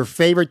 Your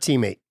favorite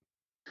teammate.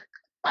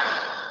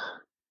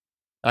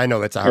 I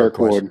know that's a hard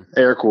question.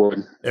 Eric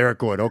Wood.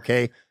 Eric Wood,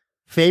 okay.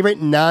 Favorite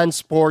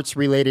non-sports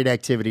related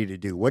activity to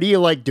do. What do you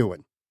like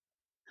doing?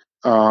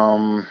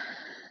 Playing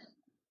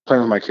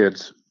with my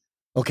kids.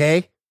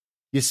 Okay.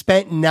 You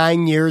spent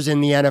 9 years in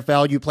the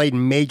NFL. You played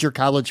major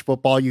college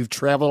football. You've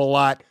traveled a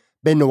lot,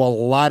 been to a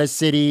lot of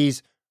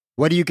cities.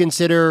 What do you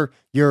consider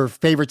your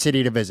favorite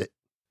city to visit?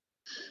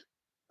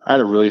 I had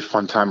a really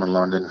fun time in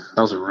London.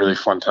 That was a really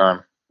fun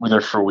time. We were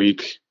there for a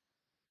week.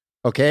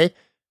 Okay.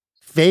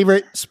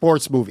 Favorite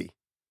sports movie?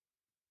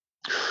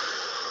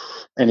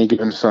 Any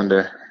Given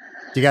Sunday.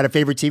 You got a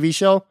favorite TV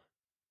show?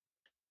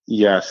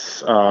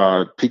 Yes.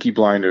 Peaky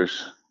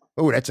Blinders.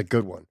 Oh, that's a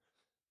good one.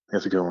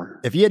 That's a good one.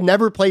 If you had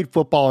never played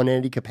football in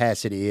any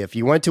capacity, if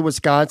you went to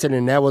Wisconsin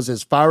and that was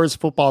as far as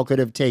football could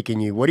have taken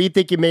you, what do you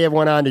think you may have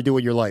went on to do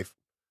with your life?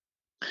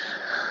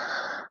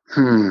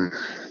 I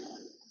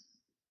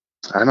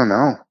don't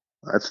know.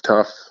 That's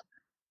tough.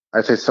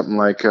 I'd say something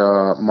like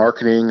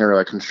marketing or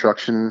like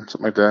construction,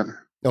 something like that.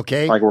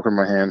 Okay. I like working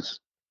my hands.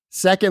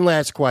 Second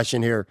last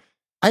question here.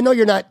 I know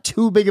you're not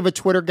too big of a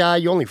Twitter guy.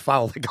 You only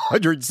follow like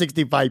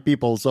 165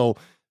 people. So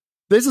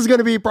this is going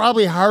to be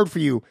probably hard for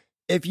you.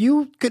 If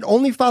you could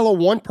only follow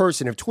one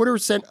person, if Twitter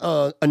sent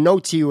a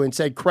note to you and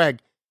said, Kraig,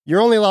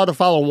 you're only allowed to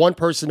follow one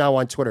person now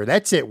on Twitter.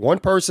 That's it. One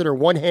person or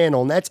one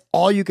handle, and that's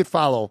all you could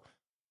follow.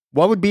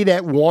 What would be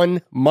that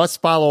one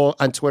must follow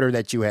on Twitter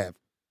that you have?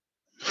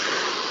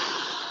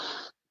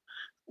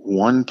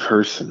 One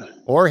person.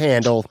 Or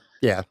handle.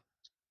 Yeah.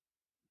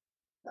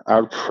 I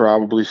would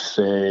probably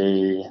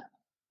say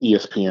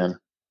ESPN.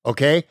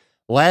 Okay.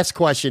 Last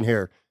question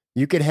here.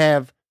 You could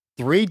have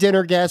 3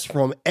 dinner guests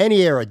from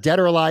any era, dead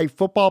or alive,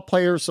 football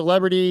player,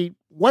 celebrity,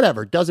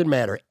 whatever. Doesn't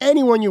matter.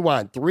 Anyone you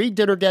want. 3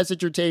 dinner guests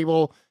at your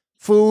table,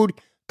 food,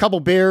 couple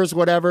beers,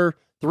 whatever.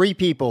 3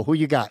 people. Who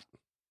you got?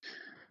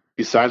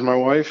 Besides my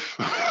wife?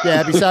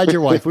 Yeah, besides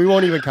your wife. We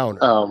won't even count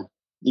her.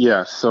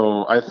 Yeah,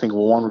 so I think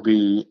one would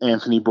be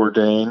Anthony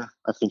Bourdain.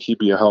 I think he'd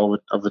be a hell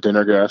of a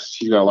dinner guest.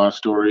 He's got a lot of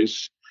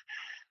stories.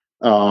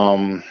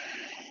 Anthony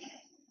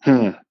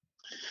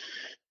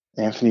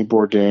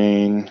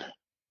Bourdain,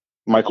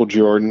 Michael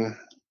Jordan.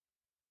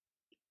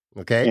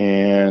 Okay.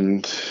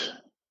 And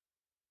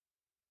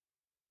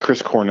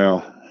Chris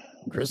Cornell.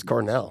 Chris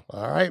Cornell.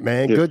 All right,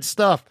 man. Yeah. Good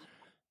stuff.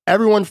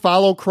 Everyone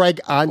follow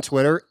Kraig on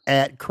Twitter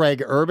at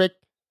Kraig Urbik.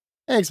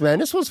 Thanks, man.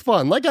 This was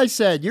fun. Like I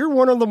said, you're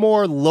one of the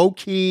more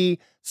low-key,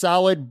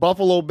 solid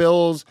Buffalo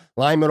Bills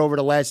linemen over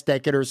the last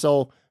decade or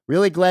so.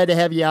 Really glad to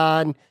have you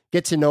on,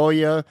 get to know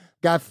you.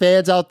 Got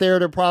fans out there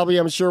that probably,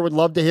 I'm sure, would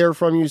love to hear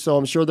from you, so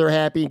I'm sure they're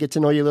happy and get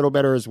to know you a little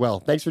better as well.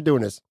 Thanks for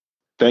doing this.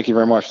 Thank you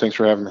very much. Thanks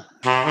for having me.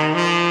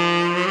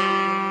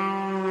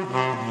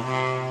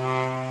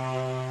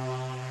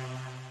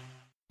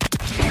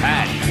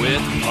 Pat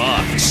with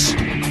Pucks.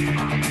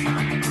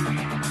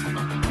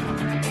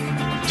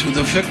 To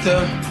the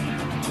victor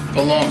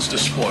belongs the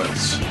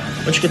spoils.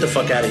 Why don't you get the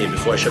fuck out of here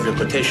before I shove your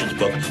quotations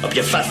book up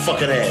your fat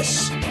fucking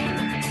ass?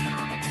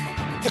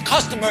 The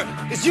customer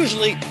is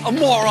usually a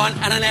moron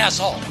and an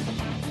asshole.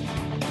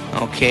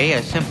 Okay,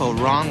 a simple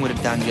wrong would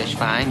have done just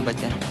fine, but...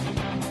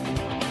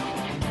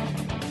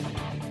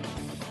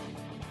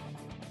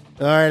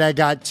 All right, I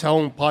got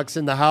Tone Pucks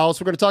in the house.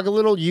 We're going to talk a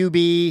little UB,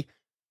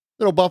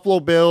 little Buffalo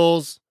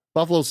Bills,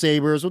 Buffalo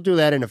Sabres. We'll do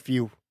that in a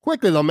few.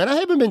 Quickly, though, man, I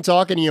haven't been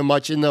talking to you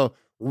much in the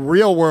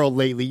real world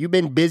lately. You've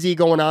been busy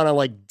going on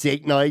like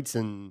date nights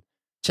and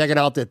checking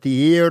out the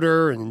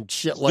theater and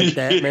shit like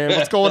that, man.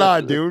 What's going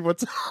on, dude?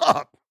 What's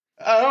up?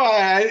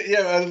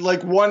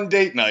 Like one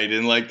date night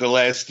in like the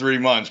last 3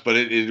 months, but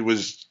it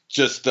was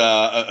just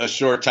a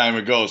short time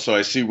ago. So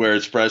I see where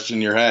it's fresh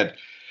in your head.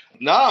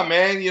 Nah,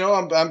 man,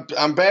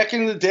 I'm back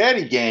in the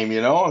daddy game.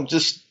 I'm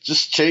just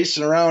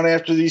chasing around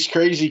after these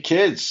crazy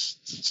kids.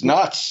 It's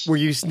nuts. Were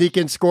you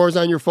sneaking scores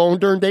on your phone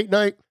during date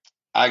night?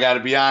 I got to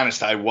be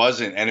honest, I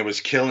wasn't, and it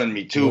was killing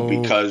me too.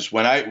 Because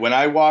when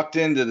I walked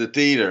into the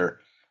theater.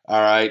 All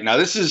right. Now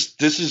this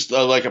is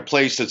like a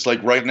place that's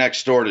like right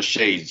next door to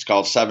Shades. It's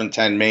called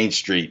 710 Main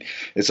Street.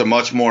 It's a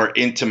much more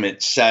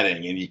intimate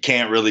setting, and you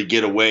can't really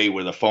get away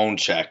with a phone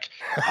check.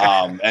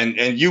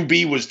 And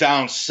UB was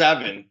down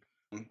 7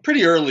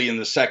 pretty early in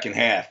the second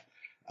half.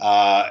 But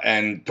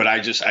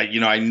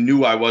I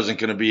knew I wasn't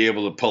going to be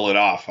able to pull it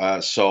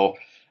off. So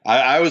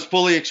I was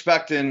fully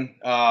expecting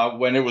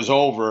when it was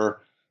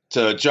over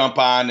to jump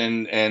on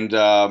and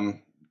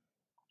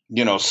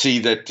see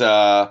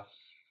that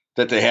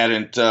that they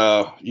hadn't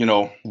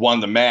won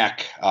the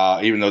MAC,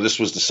 even though this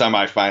was the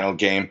semifinal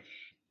game.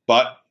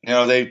 But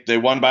they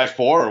won by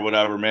 4 or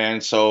whatever,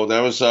 man. So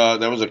that was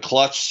a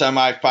clutch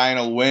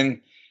semifinal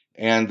win,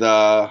 and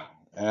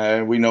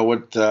we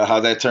know how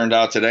that turned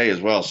out today as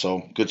well.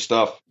 So good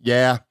stuff.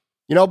 Yeah.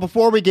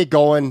 Before we get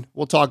going,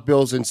 we'll talk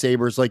Bills and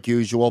Sabres like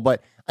usual,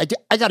 but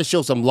I got to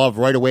show some love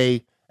right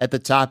away at the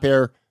top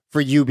here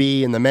for UB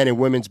and the men and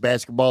women's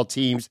basketball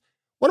teams.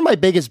 One of my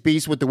biggest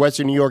beasts with the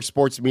Western New York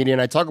sports media,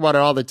 and I talk about it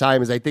all the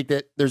time, is I think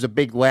that there's a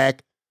big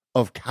lack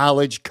of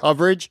college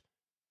coverage.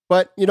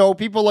 But,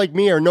 people like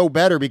me are no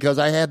better because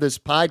I have this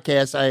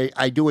podcast.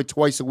 I do it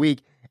twice a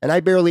week, and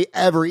I barely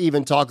ever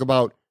even talk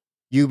about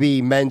UB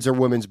men's or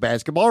women's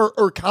basketball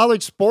or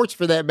college sports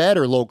for that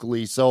matter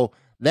locally. So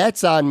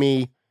that's on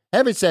me.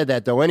 Having said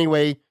that, though,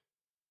 anyway,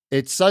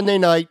 it's Sunday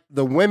night.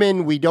 The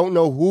women, we don't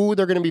know who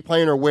they're going to be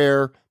playing or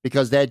where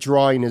because that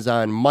drawing is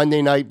on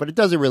Monday night, but it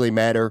doesn't really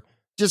matter.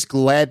 Just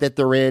glad that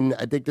they're in.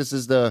 I think this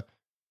is the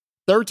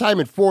third time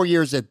in 4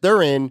 years that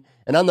they're in.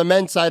 And on the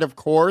men's side, of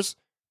course,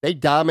 they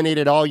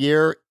dominated all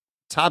year.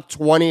 Top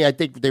 20, I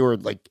think they were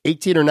like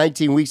 18 or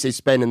 19 weeks they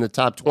spent in the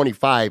top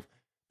 25.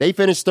 They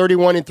finished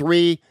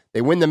 31-3.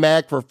 They win the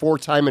MAC for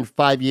 4th time in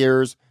 5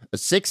 years. A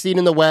 16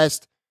 in the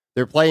West.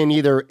 They're playing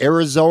either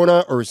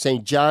Arizona or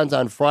St. John's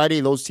on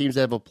Friday. Those teams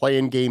have a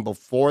play-in game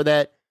before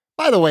that.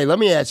 By the way, let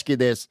me ask you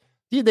this.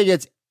 Do you think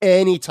it's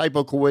any type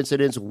of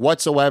coincidence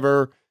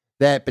whatsoever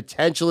that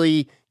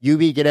potentially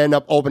UB could end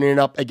up opening it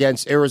up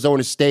against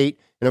Arizona State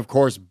and, of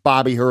course,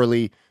 Bobby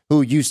Hurley,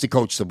 who used to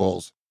coach the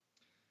Bulls?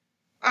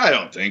 I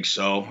don't think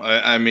so.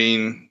 I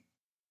mean,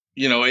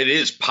 it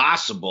is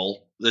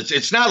possible.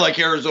 It's not like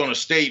Arizona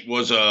State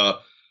was a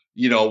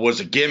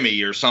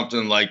gimme or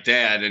something like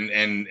that,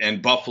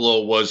 and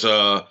Buffalo was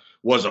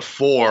a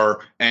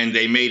 4, and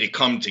they made it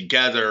come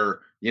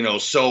together,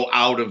 so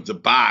out of the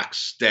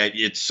box that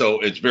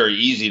it's very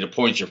easy to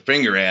point your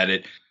finger at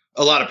it.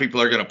 A lot of people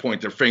are going to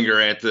point their finger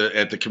at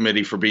the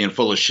committee for being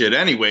full of shit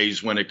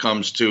anyways when it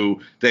comes to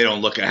they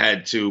don't look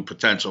ahead to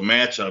potential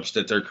matchups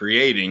that they're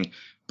creating.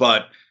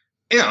 But,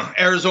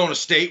 Arizona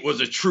State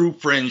was a true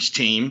fringe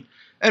team,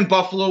 and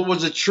Buffalo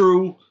was a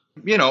true,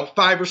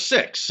 5 or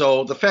 6.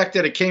 So the fact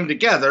that it came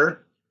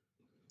together,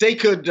 they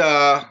could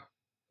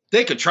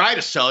try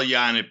to sell you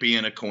on it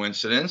being a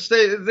coincidence.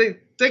 They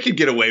could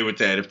get away with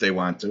that if they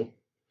want to.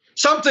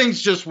 Some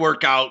things just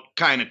work out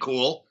kind of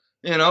cool.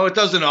 It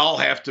doesn't all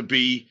have to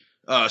be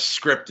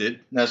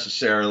scripted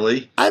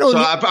necessarily.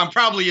 I'm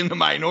probably in the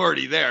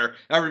minority there.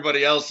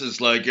 Everybody else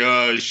is like,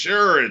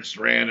 sure, it's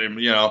random,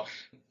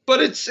 but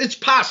it's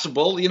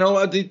possible.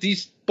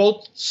 These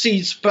both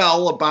seeds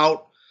fell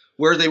about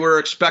where they were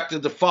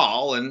expected to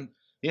fall, and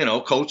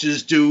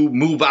coaches do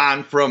move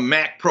on from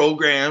MAC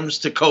programs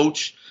to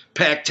coach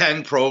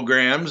Pac-10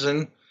 programs,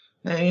 and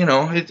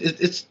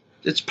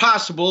it's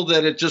possible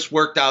that it just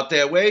worked out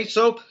that way.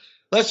 So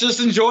let's just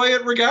enjoy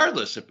it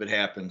regardless if it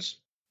happens.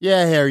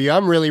 Yeah, Harry,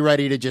 I'm really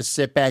ready to just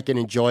sit back and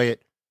enjoy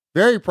it.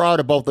 Very proud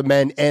of both the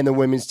men and the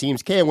women's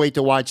teams. Can't wait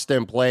to watch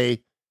them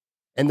play.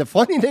 And the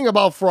funny thing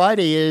about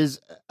Friday is,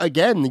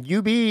 again, the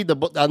UB,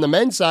 on the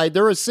men's side,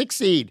 they're a 6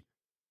 seed.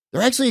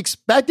 They're actually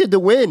expected to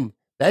win.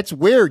 That's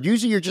weird.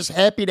 Usually you're just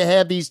happy to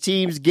have these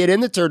teams get in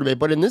the tournament.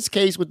 But in this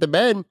case, with the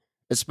men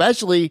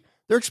especially,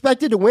 they're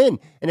expected to win.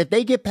 And if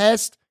they get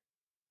past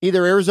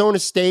either Arizona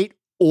State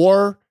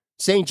or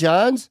St.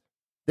 John's,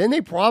 then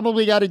they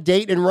probably got a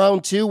date in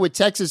round 2 with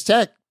Texas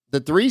Tech, the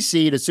 3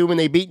 seed, assuming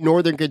they beat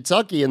Northern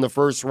Kentucky in the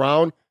first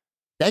round.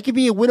 That could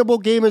be a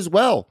winnable game as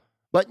well.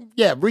 But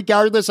yeah,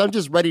 regardless, I'm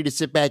just ready to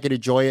sit back and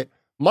enjoy it.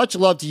 Much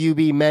love to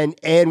UB men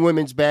and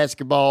women's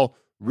basketball.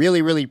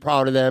 Really, really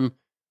proud of them.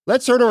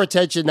 Let's turn our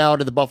attention now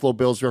to the Buffalo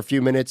Bills for a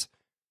few minutes.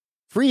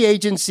 Free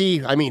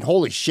agency, I mean,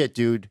 holy shit,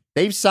 dude.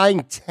 They've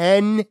signed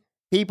 10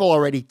 people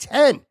already.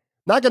 10.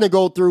 Not going to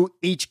go through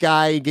each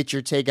guy and get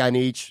your take on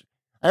each.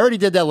 I already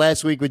did that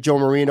last week with Joe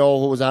Marino,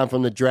 who was on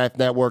from the Draft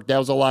Network. That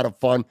was a lot of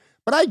fun.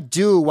 But I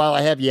do, while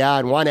I have you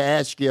on, want to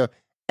ask you,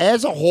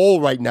 as a whole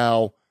right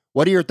now,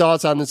 what are your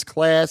thoughts on this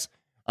class?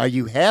 Are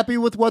you happy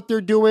with what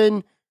they're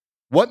doing?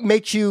 What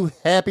makes you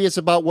happiest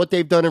about what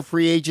they've done in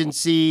free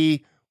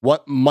agency?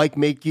 What might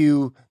make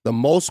you the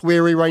most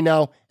weary right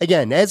now?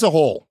 Again, as a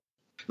whole.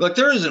 Look,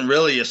 there isn't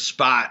really a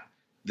spot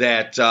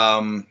that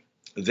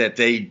that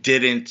they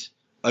didn't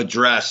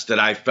address that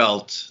I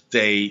felt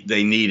they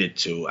needed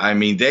to. I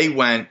mean, they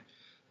went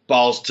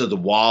balls to the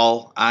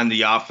wall on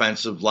the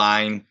offensive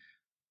line.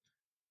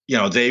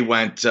 They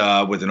went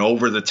with an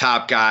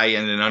over-the-top guy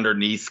and an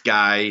underneath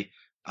guy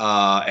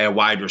at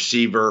wide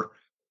receiver.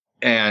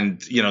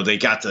 And, they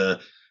got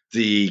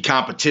the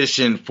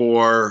competition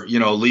for,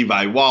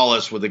 Levi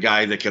Wallace with a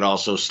guy that could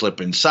also slip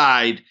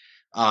inside,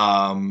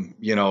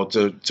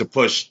 to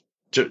push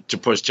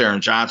Taron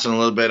Johnson a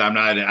little bit.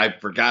 I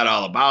forgot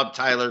all about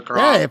Tyler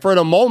Kraig. Yeah, for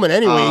the moment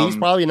anyway, he's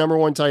probably number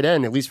 1 tight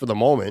end, at least for the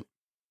moment.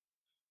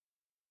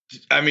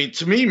 I mean,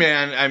 to me,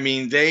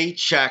 man, they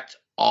checked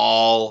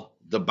all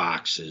the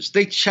boxes.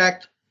 They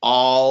checked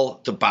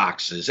all the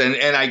boxes. And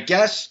I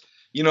guess,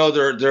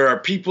 there are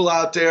people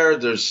out there,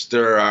 there's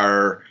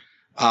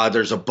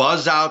a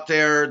buzz out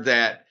there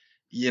that,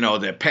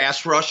 that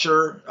pass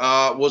rusher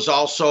was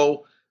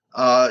also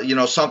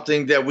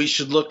something that we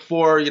should look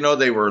for.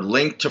 They were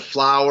linked to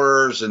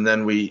Flowers, and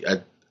then we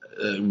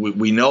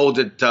know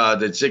that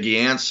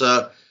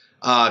Ziggy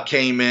Ansah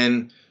came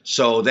in,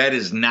 so that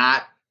is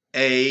not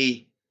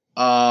a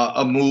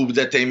move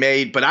that they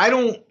made. But I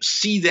don't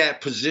see that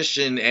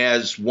position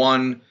as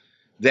one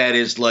that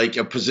is like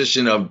a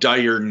position of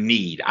dire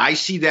need. I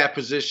see that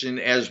position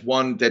as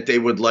one that they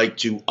would like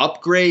to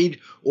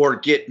upgrade or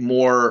get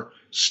more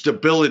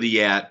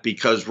stability at,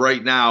 because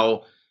right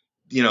now,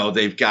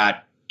 they've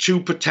got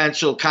 2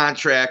 potential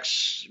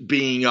contracts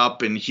being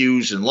up in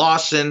Hughes and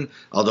Lawson,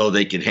 although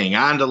they could hang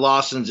on to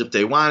Lawson's if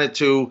they wanted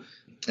to.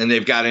 And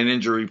they've got an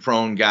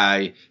injury-prone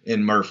guy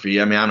in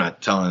Murphy. I mean, I'm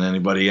not telling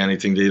anybody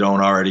anything they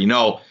don't already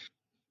know.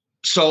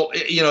 So,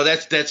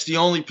 that's the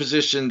only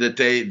position that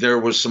there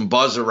was some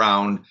buzz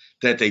around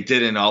that they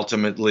didn't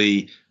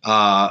ultimately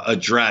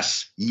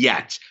address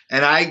yet.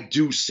 And I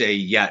do say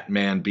yet,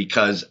 man,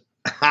 because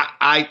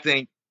I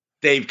think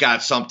they've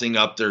got something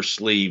up their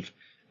sleeve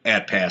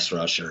at pass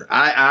rusher.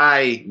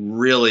 I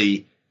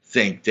really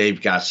think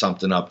they've got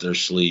something up their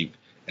sleeve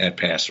at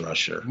pass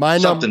rusher. My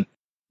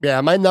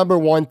number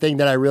one thing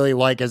that I really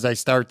like as I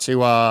start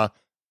to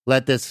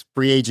let this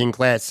free agent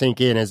class sink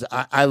in is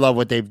I love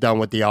what they've done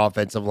with the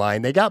offensive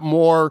line. They got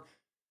more.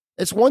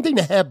 It's one thing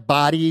to have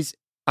bodies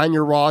on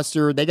your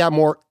roster. They got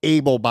more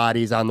able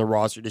bodies on the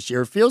roster this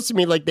year. It feels to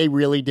me like they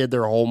really did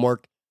their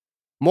homework.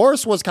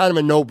 Morris was kind of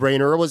a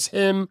no-brainer. It was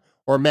him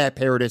or Matt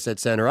Paradis at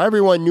center.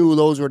 Everyone knew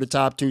those were the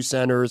top 2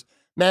 centers.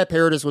 Matt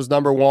Paradis was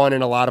number 1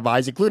 in a lot of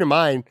eyes, including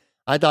mine.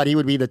 I thought he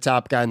would be the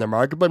top guy in the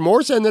market, but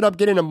Morris ended up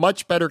getting a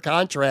much better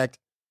contract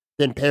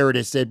than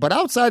Paradis did. But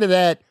outside of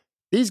that,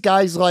 these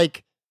guys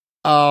like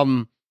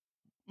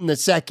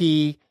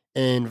Nasecki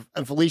and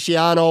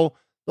Feliciano,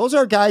 those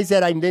are guys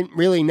that I didn't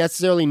really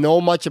necessarily know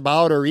much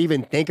about or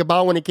even think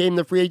about when it came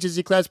to the free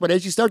agency class. But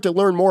as you start to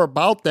learn more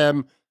about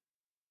them,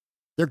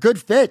 they're good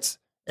fits.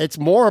 It's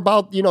more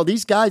about,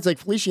 these guys like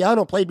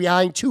Feliciano played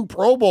behind 2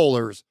 Pro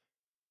Bowlers.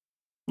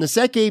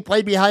 Nasecki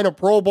played behind a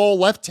Pro Bowl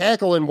left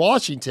tackle in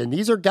Washington.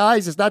 These are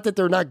guys, it's not that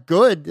they're not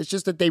good. It's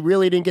just that they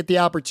really didn't get the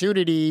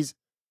opportunities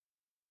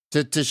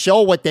to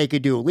show what they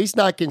could do, at least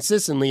not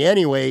consistently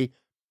anyway.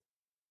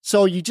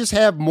 So you just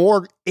have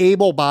more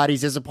able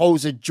bodies as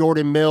opposed to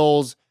Jordan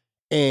Mills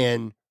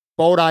and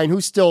Bodine,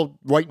 who's still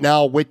right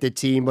now with the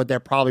team, but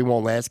that probably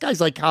won't last. Guys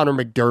like Connor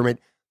McDermott,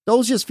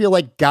 those just feel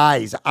like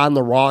guys on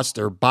the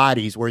roster,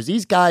 bodies, whereas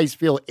these guys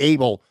feel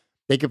able.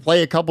 They can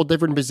play a couple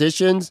different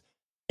positions.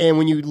 And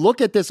when you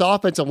look at this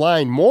offensive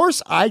line,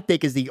 Morse, I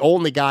think, is the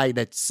only guy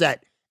that's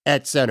set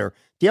at center.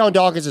 Deion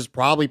Dawkins is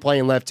probably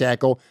playing left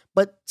tackle,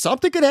 but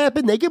something could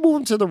happen. They could move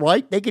him to the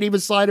right. They could even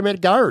slide him at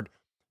guard.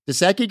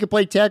 Gesicki could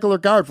play tackle or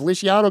guard.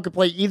 Feliciano could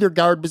play either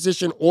guard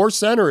position or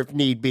center if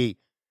need be,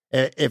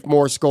 if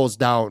Morse goes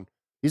down.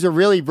 These are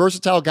really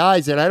versatile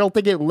guys, and I don't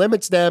think it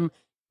limits them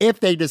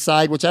if they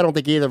decide, which I don't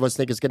think either of us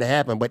think is going to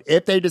happen, but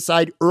if they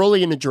decide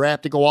early in the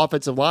draft to go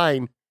offensive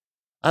line,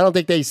 I don't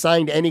think they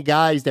signed any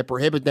guys that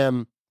prohibit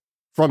them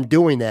from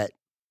doing that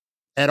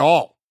at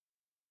all.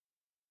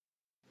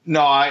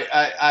 No,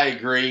 I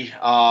agree.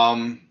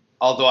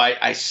 Although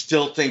I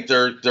still think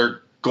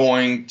they're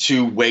going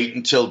to wait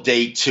until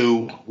day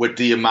 2 with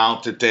the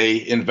amount that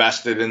they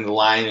invested in the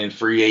line in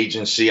free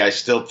agency. I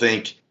still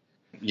think,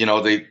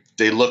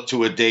 they look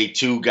to a day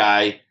 2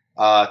 guy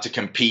to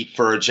compete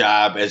for a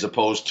job as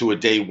opposed to a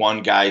day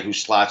 1 guy who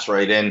slots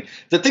right in.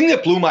 The thing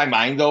that blew my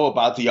mind, though,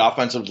 about the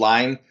offensive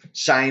line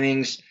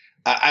signings,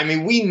 I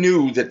mean, we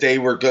knew that they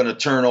were going to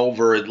turn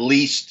over at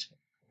least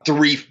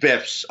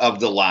 3/5 of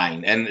the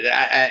line. And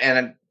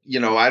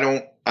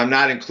I'm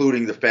not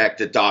including the fact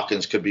that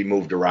Dawkins could be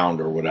moved around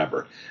or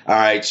whatever. All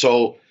right.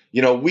 So,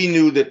 we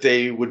knew that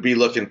they would be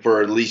looking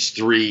for at least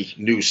 3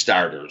 new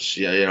starters.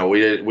 Yeah. We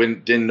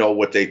didn't know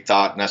what they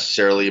thought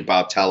necessarily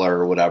about Teller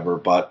or whatever.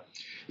 But,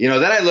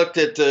 then I looked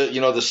at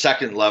the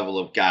second level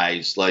of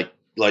guys like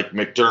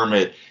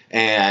McDermott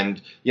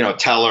and,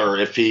 Teller,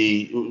 if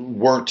he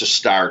weren't to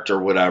start or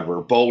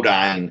whatever,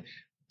 Bodine,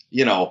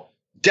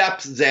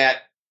 depth that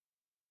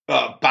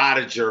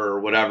Bodiger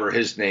or whatever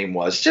his name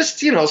was, just,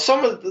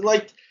 some of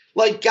like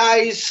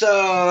guys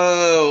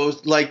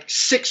like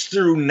 6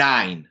 through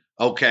 9.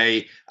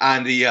 Okay.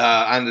 On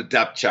the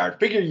depth chart,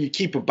 figure you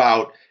keep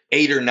about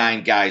 8 or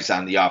 9 guys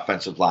on the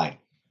offensive line.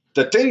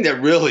 The thing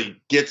that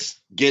really gets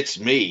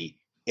me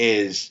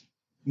is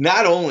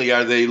not only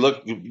are they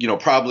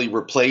probably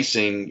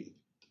replacing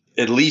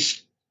at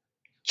least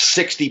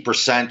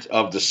 60%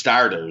 of the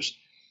starters,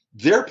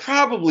 they're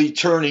probably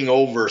turning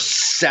over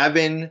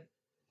 7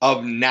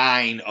 of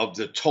 9 of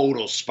the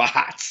total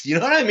spots. You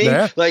know what I mean?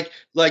 Yeah.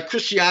 Like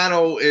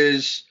Cristiano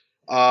is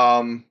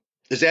that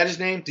his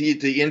name?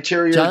 The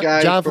interior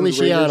guy? John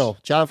Feliciano.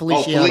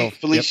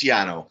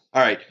 Feliciano. Yep. All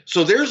right.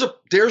 So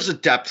there's a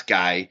depth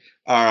guy.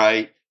 All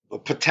right.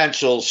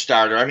 potential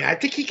starter. I mean, I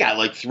think he got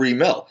like $3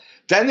 million.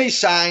 Then they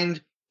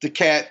signed the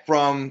cat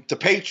from the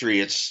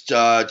Patriots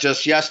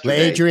just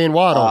yesterday. Adrian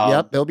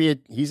Waddle.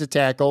 Yep, he's a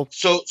tackle.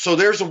 So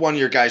there's a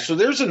 1-year guy. So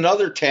there's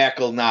another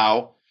tackle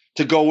now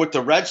to go with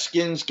the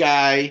Redskins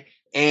guy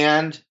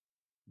and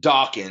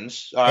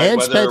Dawkins. All right,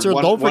 and Spencer.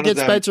 Don't forget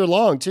Spencer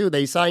Long too.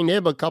 They signed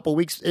him a couple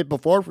weeks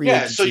before free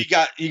agency.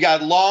 So you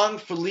got Long,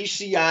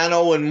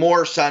 Feliciano, and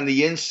Morse on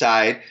the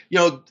inside. You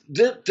know,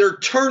 they're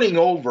turning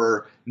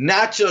over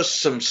not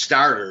just some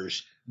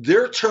starters.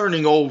 They're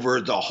turning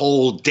over the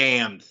whole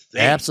damn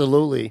thing.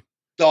 Absolutely.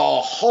 The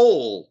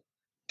whole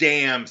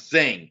damn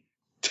thing.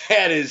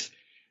 That is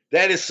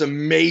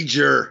some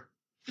major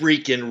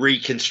freaking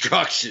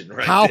reconstruction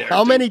right there.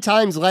 How many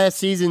times last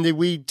season did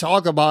we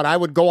talk about, I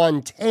would go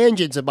on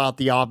tangents about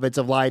the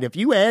offensive line. If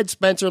you add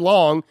Spencer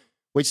Long,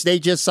 which they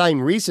just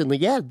signed recently,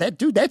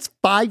 that's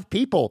 5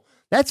 people.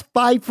 That's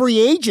 5 free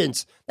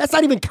agents. That's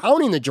not even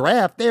counting the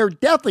draft. They're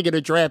definitely going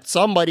to draft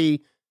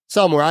somebody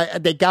somewhere.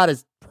 They got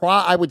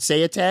I would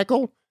say a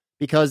tackle,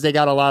 because they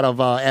got a lot of,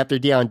 after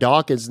Deion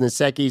Dawkins,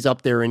 Nsekhe's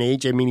up there in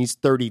age. I mean, he's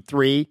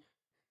 33.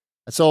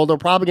 So they're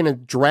probably going to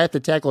draft a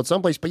tackle at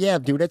someplace. But yeah,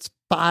 dude, that's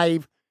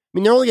 5. I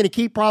mean, they're only going to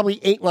keep probably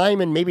 8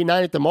 linemen, maybe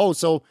 9 at the most.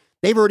 So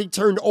they've already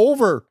turned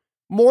over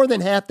more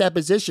than half that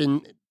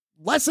position,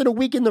 less than a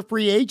week in the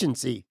free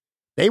agency.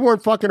 They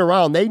weren't fucking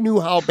around. They knew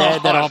how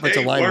bad that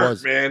offensive line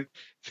was. Man,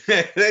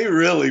 they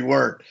really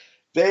weren't.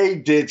 They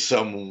did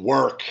some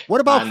work.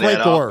 What about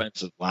Frank Gore?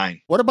 Offensive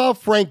line. What about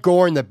Frank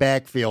Gore in the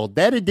backfield?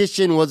 That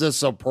addition was a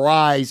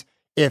surprise,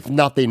 if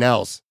nothing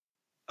else.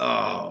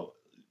 Oh,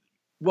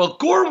 well,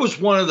 Gore was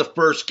one of the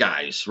first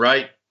guys,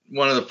 right?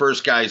 One of the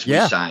first guys we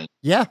signed.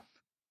 Yeah.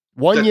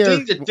 1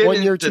 year, 2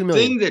 million. The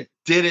thing that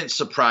didn't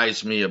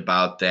surprise me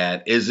about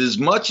that is, as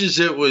much as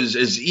it was,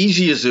 as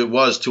easy as it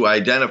was to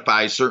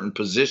identify certain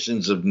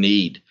positions of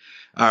need,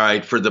 all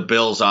right, for the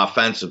Bills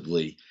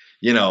offensively,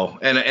 you know,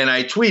 and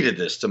I tweeted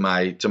this to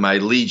my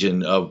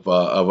legion of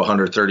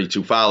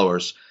 132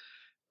 followers.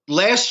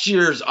 Last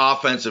year's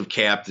offensive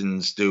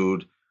captains,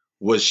 dude,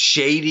 was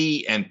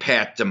Shady and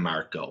Pat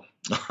DeMarco.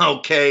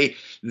 Okay,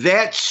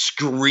 that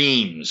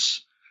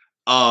screams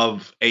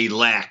of a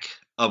lack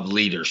of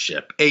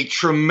leadership, a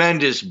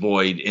tremendous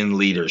void in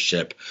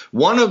leadership.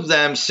 One of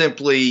them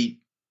simply,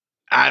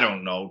 I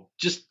don't know,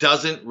 just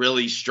doesn't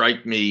really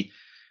strike me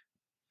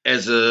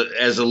as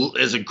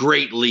a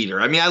great leader.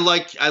 I mean, I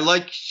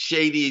like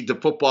Shady, the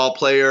football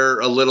player,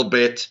 a little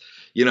bit,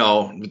 you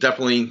know,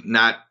 definitely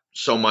not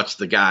so much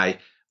the guy,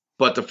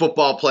 but the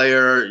football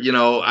player, you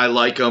know, I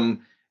like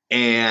him.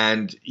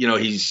 And, you know,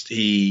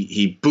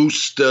 he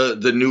boosts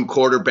the new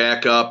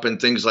quarterback up and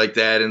things like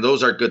that. And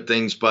those are good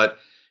things. But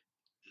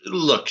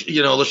look,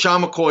 you know,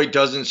 LaShawn McCoy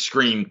doesn't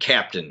scream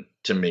captain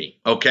to me.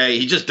 Okay.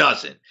 He just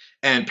doesn't.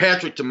 And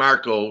Patrick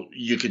DeMarco,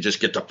 you could just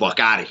get the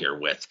fuck out of here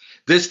with.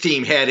 This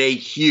team had a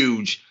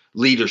huge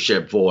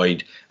leadership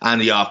void on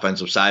the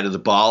offensive side of the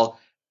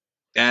ball.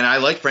 And I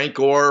like Frank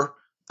Gore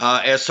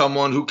as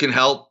someone who can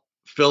help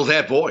fill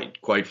that void,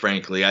 quite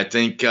frankly. I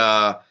think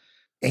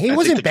he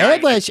wasn't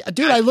bad last year.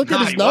 Dude, I looked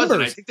at his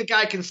numbers. I think the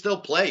guy can still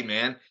play,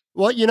 man.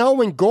 Well, you know,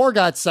 when Gore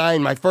got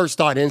signed, my first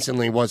thought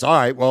instantly was, all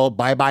right, well,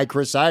 bye-bye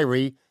Chris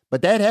Ivory.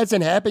 But that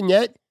hasn't happened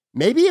yet.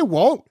 Maybe it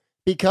won't,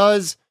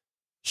 because,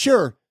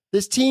 sure,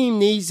 this team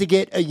needs to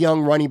get a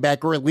young running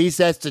back, or at least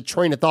that's the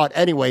train of thought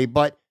anyway.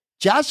 But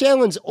Josh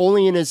Allen's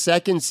only in his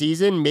second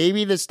season.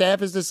 Maybe the staff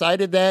has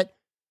decided that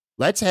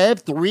let's have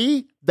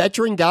 3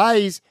 veteran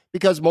guys,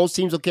 because most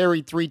teams will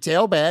carry 3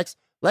 tailbacks.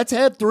 Let's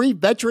have 3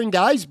 veteran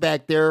guys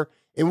back there,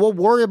 and we'll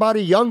worry about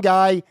a young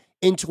guy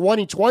in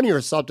 2020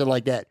 or something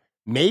like that.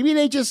 Maybe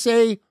they just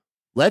say,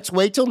 let's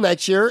wait till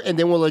next year, and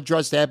then we'll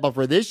address that. But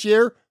for this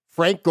year,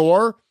 Frank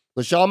Gore,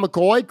 LaShawn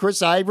McCoy,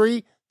 Chris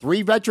Ivory,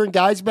 3 veteran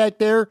guys back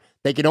there.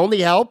 They can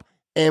only help.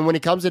 And when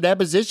it comes to that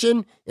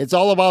position, it's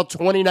all about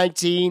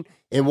 2019,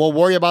 and we'll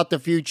worry about the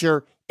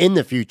future in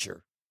the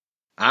future.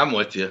 I'm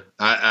with you.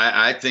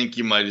 I think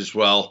you might as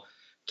well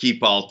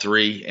keep all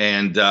 3.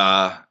 And,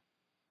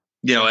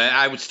 you know,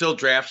 I would still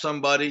draft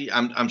somebody.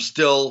 I'm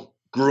still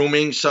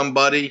grooming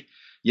somebody.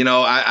 You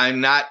know,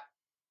 I'm not.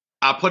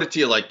 I'll put it to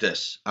you like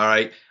this. All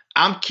right.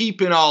 I'm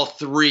keeping all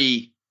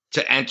 3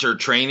 to enter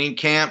training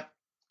camp,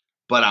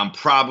 but I'm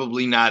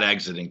probably not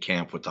exiting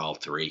camp with all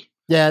 3.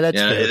 Yeah,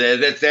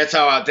 that's that's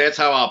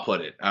how I'll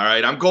put it. All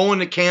right. I'm going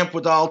to camp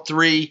with all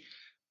 3,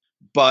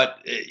 but,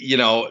 you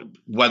know,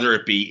 whether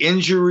it be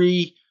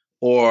injury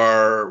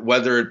or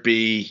whether it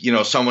be, you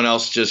know, someone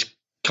else just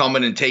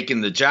coming and taking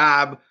the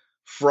job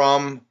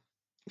from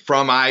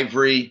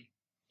Ivory,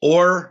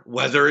 or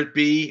whether it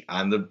be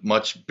on the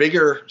much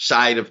bigger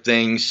side of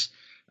things,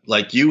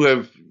 like you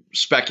have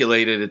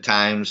speculated at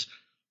times,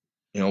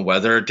 you know,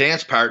 whether a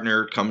dance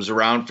partner comes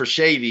around for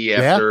Shady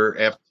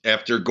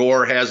after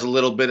Gore has a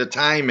little bit of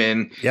time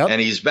in and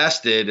he's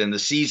vested and the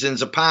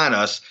season's upon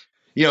us.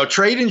 You know,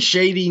 trading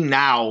Shady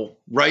now,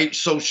 right,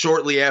 so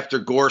shortly after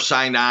Gore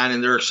signed on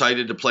and they're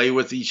excited to play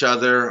with each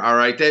other, all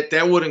right,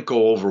 that wouldn't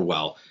go over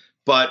well.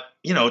 But,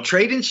 you know,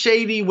 trading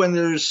Shady when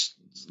there's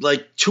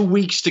like 2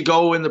 weeks to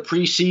go in the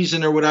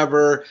preseason or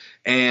whatever,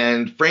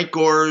 and Frank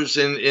Gore's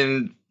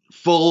in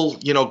full,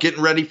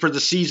 getting ready for the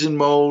season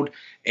mode.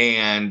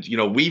 And,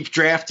 we've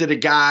drafted a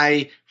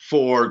guy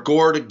for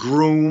Gore to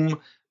groom,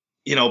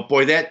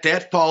 boy,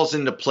 that falls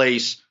into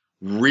place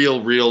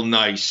real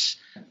nice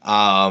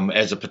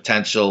as a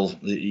potential,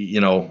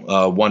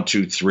 1,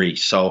 2, 3.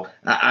 So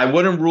I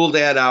wouldn't rule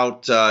that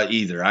out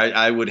either.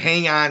 I would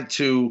hang on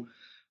to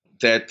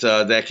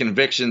that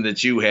conviction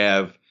that you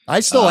have.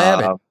 I still have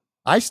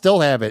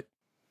it.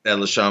 That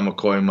LaShawn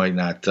McCoy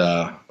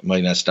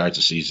might not start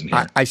the season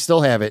here. I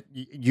still have it.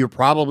 You're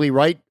probably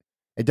right.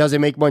 It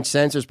doesn't make much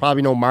sense. There's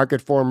probably no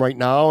market for him right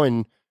now,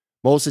 and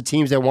most of the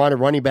teams that wanted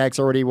running backs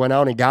already went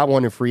out and got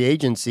one in free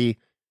agency.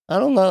 I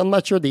don't know. I'm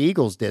not sure the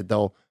Eagles did,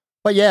 though.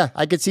 But, yeah,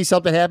 I could see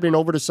something happening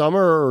over the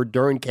summer or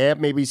during camp.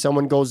 Maybe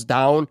someone goes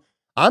down.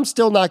 I'm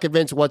still not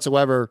convinced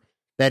whatsoever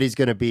that he's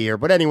going to be here.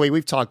 But anyway,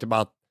 we've talked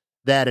about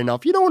that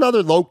enough.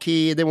 Another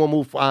low-key, and then we'll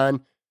move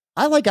on.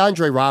 I like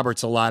Andre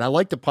Roberts a lot. I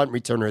like the punt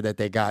returner that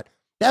they got.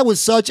 That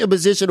was such a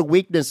position of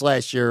weakness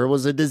last year. It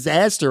was a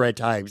disaster at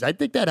times. I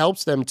think that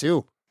helps them,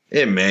 too.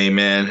 It may,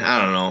 man.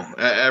 I don't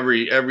know.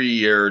 Every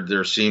year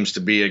there seems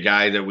to be a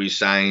guy that we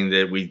sign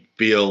that we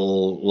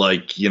feel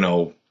like,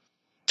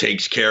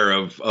 takes care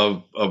of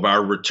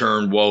our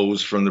return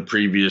woes from the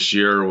previous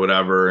year or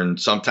whatever. And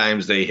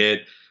sometimes they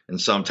hit and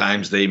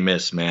sometimes they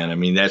miss, man. I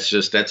mean, that's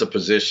a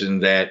position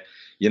that,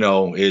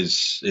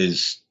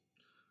 is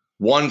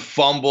one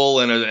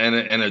fumble and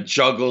a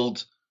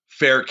juggled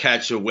fair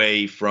catch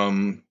away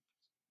from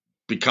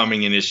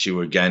becoming an issue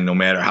again, no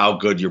matter how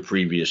good your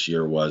previous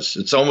year was.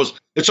 It's almost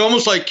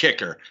like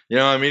kicker.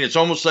 It's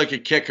almost like a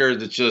kicker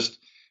that just,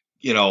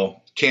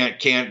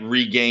 can't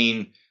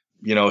regain,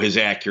 his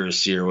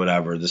accuracy or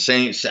whatever.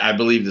 I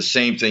believe the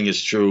same thing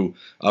is true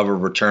of a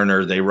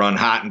returner. They run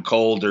hot and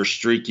cold, they're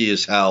streaky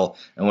as hell,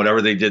 and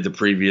whatever they did the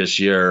previous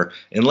year,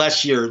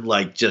 unless you're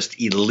like just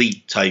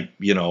elite type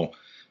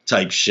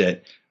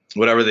shit,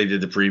 whatever they did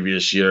the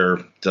previous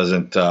year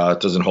doesn't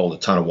hold a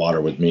ton of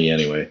water with me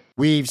anyway.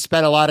 We've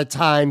spent a lot of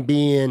time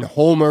being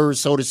homers,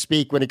 so to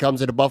speak, when it comes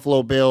to the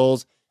Buffalo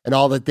Bills and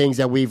all the things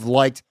that we've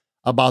liked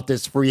about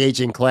this free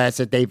agent class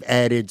that they've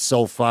added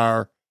so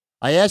far.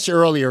 I asked you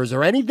earlier, is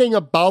there anything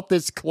about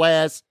this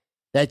class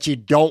that you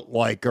don't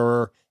like,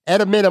 or at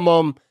a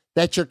minimum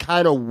that you're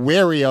kind of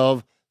wary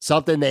of,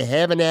 something they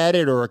haven't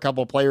added or a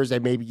couple of players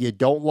that maybe you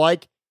don't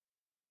like?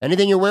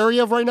 Anything you're wary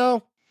of right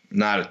now?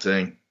 Not a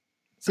thing.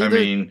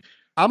 See,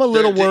 I'm a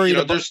little worried.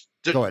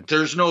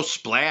 There's no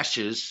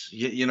splashes.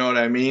 You know what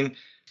I mean?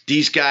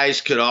 These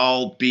guys could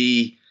all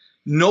be.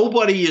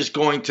 Nobody is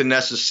going to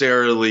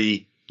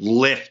necessarily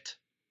lift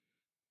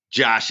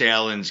Josh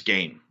Allen's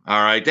game.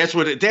 All right, that's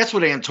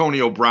what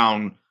Antonio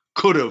Brown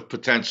could have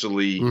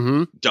potentially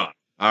done.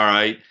 All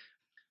right,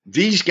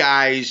 these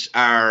guys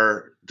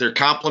they're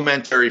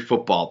complementary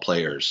football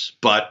players,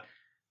 but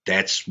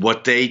that's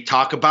what they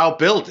talk about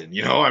building.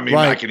 Right.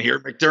 I can hear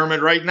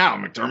McDermott right now.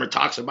 McDermott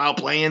talks about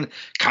playing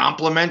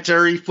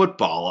complementary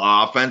football,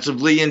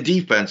 offensively and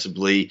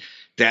defensively.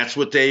 That's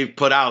what they've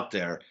put out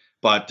there.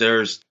 But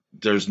there's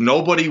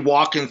nobody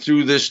walking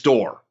through this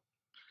door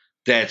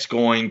that's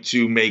going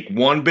to make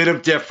one bit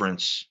of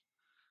difference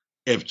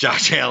if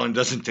Josh Allen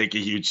doesn't take a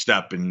huge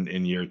step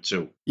in year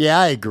 2. Yeah,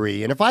 I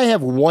agree. And if I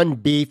have one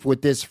beef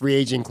with this free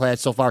agent class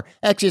so far,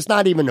 actually, it's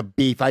not even a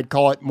beef. I'd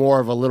call it more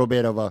of a little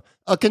bit of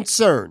a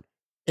concern,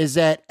 is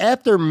that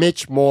after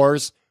Mitch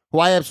Morse, who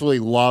I absolutely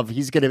love,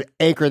 he's going to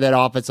anchor that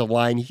offensive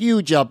line,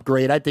 huge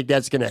upgrade. I think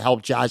that's going to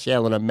help Josh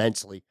Allen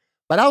immensely.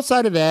 But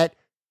outside of that,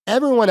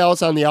 everyone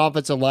else on the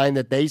offensive line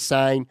that they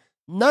sign,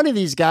 none of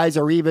these guys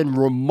are even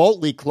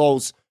remotely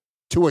close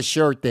to a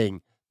sure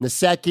thing.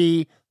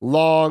 Nasecki,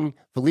 Long,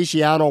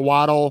 Feliciano,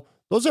 Waddle,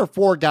 those are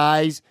 4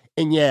 guys.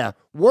 And yeah,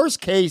 worst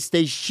case,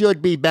 they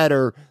should be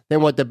better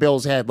than what the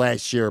Bills had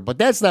last year. But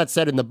that's not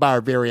setting the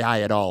bar very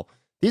high at all.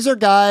 These are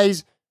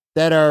guys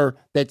that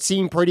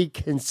seem pretty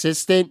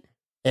consistent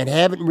and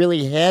haven't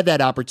really had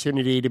that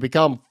opportunity to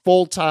become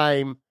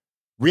full-time,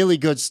 really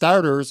good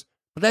starters.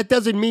 But that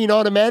doesn't mean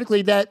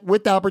automatically that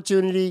with the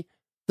opportunity,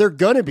 they're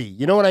going to be.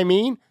 You know what I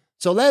mean?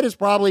 So that is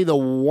probably the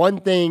one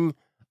thing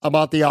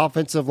about the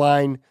offensive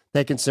line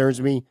that concerns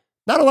me.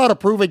 Not a lot of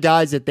proven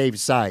guys that they've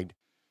signed.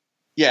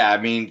 Yeah,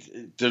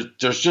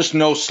 there's just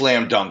no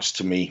slam dunks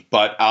to me.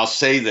 But I'll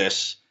say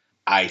this.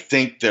 I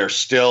think they're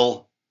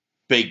still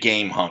big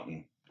game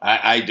hunting.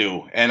 I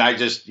do. And I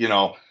just,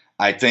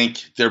 I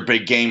think they're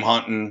big game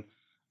hunting.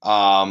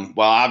 Well,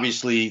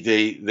 obviously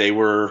they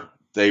were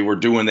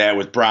doing that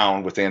with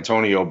Brown, with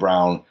Antonio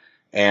Brown.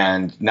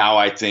 And now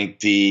I think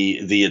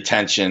the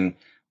attention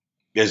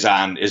is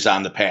on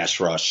the pass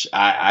rush.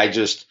 I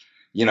just,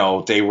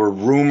 they were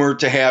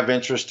rumored to have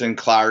interest in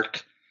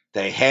Clark.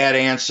 They had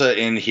Ansa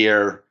in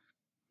here.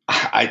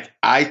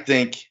 I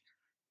think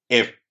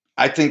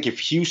if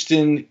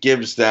Houston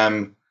gives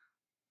them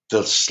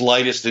the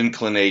slightest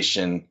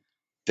inclination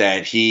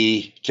that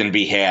he can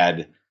be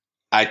had,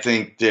 I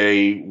think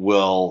they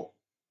will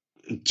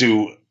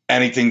do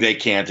anything they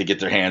can to get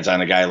their hands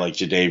on a guy like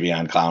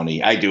Jadeveon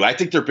Clowney. I do. I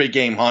think they're big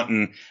game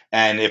hunting.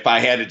 And if I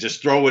had to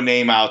just throw a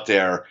name out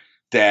there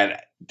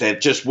that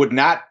just would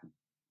not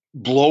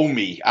blow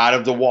me out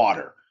of the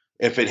water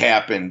if it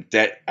happened,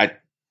 that I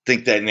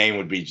think that name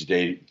would be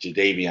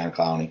Jadeveon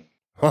Clowney.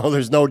 Oh,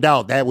 there's no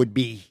doubt that would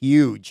be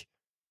huge.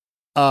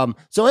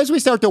 So as we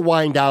start to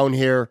wind down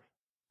here,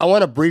 I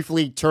want to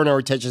briefly turn our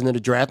attention to the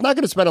draft. I'm not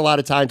going to spend a lot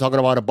of time talking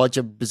about a bunch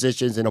of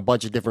positions and a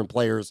bunch of different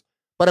players,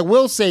 but I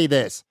will say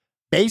this.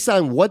 Based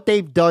on what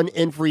they've done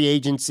in free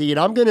agency, and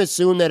I'm going to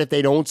assume that if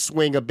they don't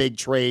swing a big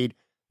trade,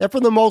 that for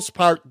the most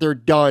part, they're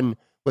done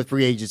with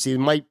free agency.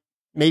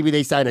 Maybe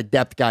they sign a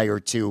depth guy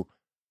or two.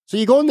 So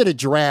you go into the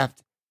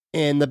draft,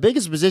 and the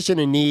biggest position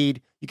in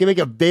need, you can make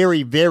a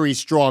very, very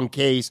strong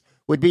case,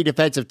 would be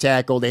defensive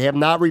tackle. They have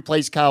not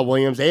replaced Kyle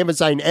Williams. They haven't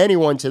signed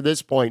anyone to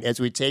this point as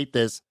we tape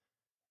this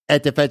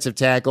at defensive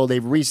tackle.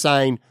 They've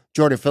re-signed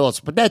Jordan Phillips,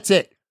 but that's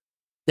it.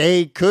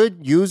 They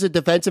could use a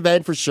defensive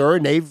end for sure,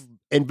 and they've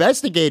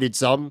investigated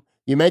some.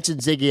 You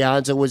mentioned Ziggy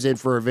Ansah was in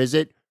for a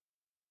visit.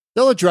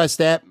 They'll address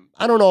that.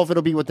 I don't know if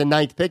it'll be with the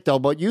 9th pick, though,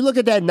 but you look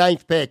at that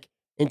 9th pick,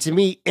 and to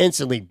me,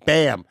 instantly,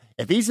 bam.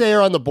 If he's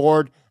there on the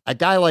board, a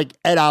guy like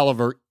Ed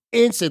Oliver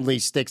instantly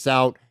sticks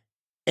out.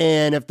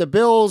 And if the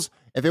Bills,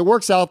 if it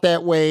works out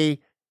that way,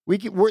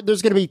 there's going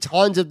to be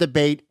tons of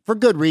debate for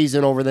good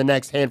reason over the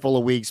next handful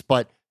of weeks.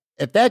 But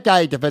if that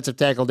guy, defensive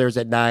tackle, there's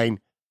at 9,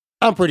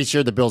 I'm pretty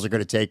sure the Bills are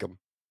going to take him.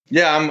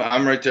 Yeah,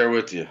 I'm right there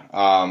with you.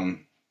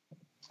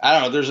 I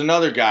don't know. There's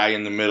another guy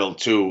in the middle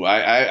too.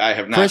 I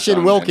have not.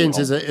 Christian Wilkins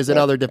is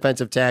another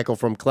defensive tackle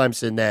from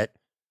Clemson that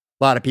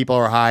a lot of people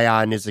are high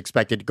on, is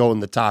expected to go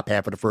in the top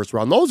half of the first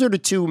round. Those are the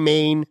two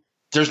main.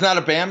 There's not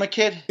a Bama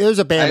kid? There's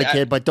a Bama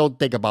kid, but don't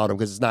think about him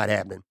because it's not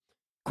happening.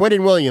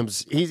 Quentin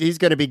Williams, he's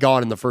going to be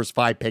gone in the first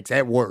 5 picks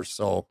at worst.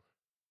 So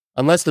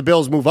unless the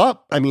Bills move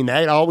up, I mean,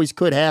 that always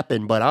could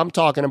happen. But I'm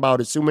talking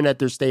about assuming that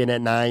they're staying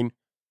at 9.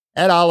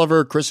 Ed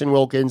Oliver, Christian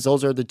Wilkins,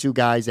 those are the two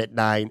guys at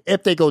 9.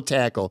 If they go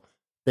tackle.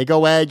 They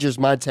go edge, there's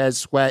Montez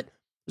Sweat.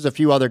 There's a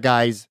few other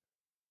guys.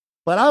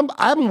 But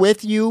I'm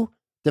with you.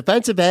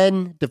 Defensive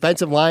end,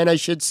 defensive line, I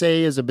should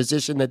say, is a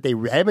position that they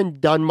haven't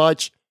done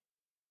much.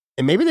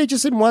 And maybe they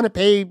just didn't want to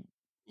pay,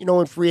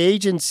 in free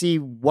agency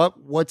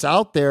what's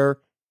out there.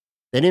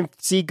 They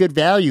didn't see good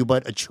value,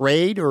 but a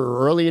trade or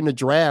early in the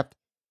draft,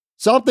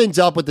 something's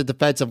up with the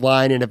defensive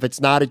line. And if it's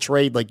not a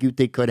trade like you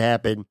think could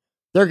happen,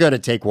 they're going to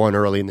take one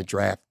early in the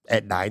draft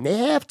at 9. They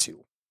have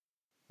to.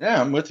 Yeah,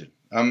 I'm with you.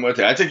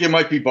 I think it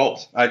might be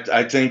both.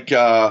 I think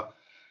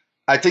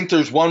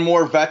there's one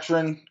more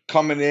veteran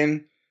coming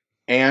in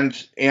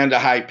and a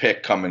high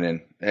pick coming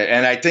in.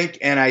 And I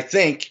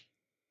think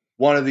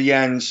one of the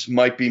ends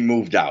might be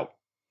moved out.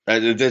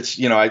 That's,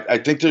 I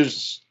think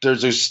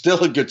there's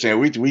still a good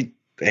chance. We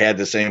had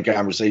the same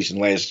conversation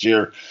last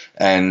year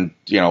and,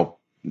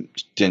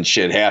 didn't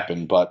shit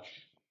happen, but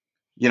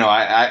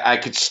I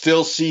could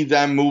still see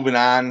them moving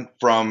on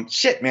from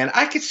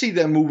I could see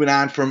them moving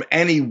on from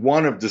any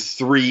one of the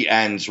 3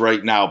 ends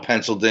right now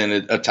penciled in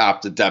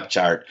atop the depth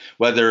chart,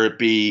 whether it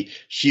be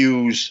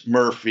Hughes,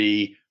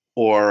 Murphy,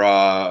 or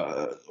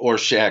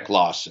Shaq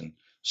Lawson.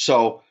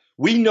 So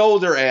we know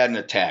they're adding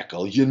a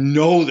tackle.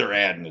 They're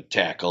adding a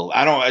tackle.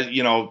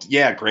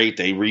 Great.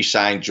 They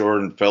re-signed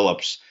Jordan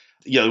Phillips.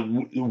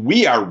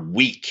 We are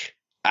weak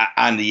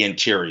on the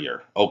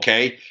interior.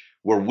 Okay.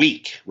 We're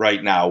weak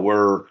right now.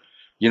 We're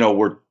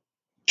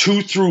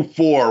 2 through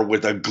 4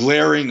 with a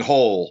glaring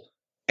hole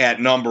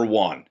at number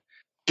 1.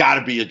 Got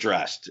to be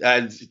addressed.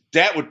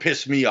 That would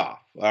piss me off.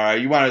 All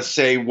right. You want to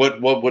say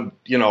what would,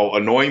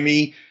 annoy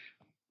me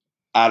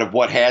out of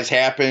what has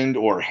happened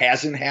or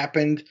hasn't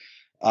happened?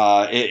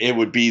 It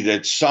would be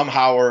that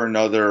somehow or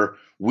another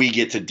we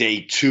get to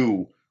day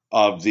 2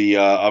 of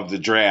the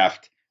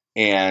draft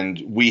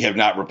and we have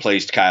not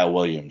replaced Kyle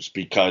Williams,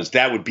 because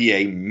that would be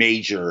a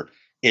major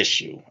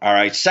issue. All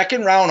right.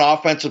 2nd round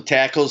offensive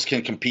tackles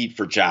can compete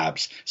for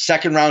jobs.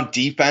 2nd round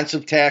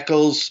defensive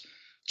tackles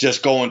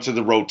just go into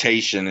the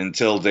rotation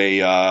until they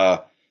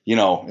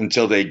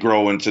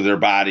grow into their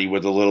body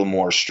with a little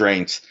more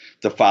strength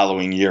the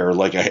following year,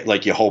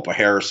 like you hope a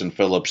Harrison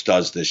Phillips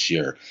does this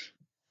year.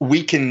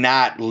 We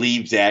cannot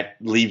leave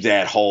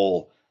that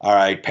hole, all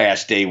right,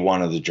 past day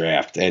 1 of the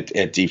draft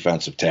at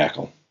defensive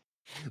tackle.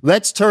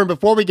 Let's turn,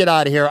 before we get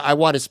out of here, I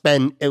want to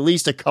spend at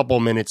least a couple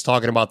minutes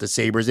talking about the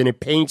Sabres, and it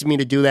pains me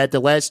to do that.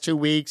 The last 2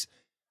 weeks,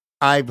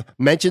 I've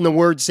mentioned the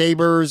word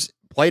Sabres,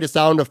 played a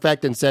sound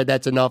effect, and said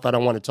that's enough. I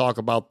don't want to talk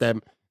about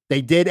them.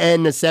 They did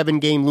end a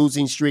 7-game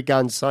losing streak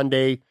on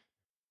Sunday,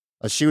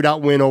 a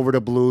shootout win over the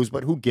Blues,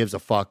 but who gives a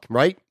fuck,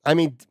 right? I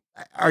mean,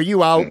 are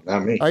you out?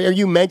 Not me. Are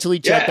you mentally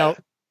checked out?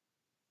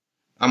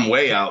 I'm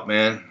way out,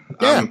 man.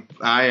 Yeah.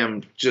 I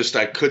am just,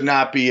 I could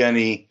not be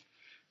any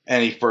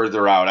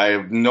further out. I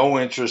have no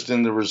interest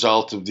in the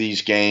result of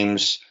these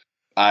games.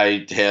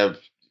 The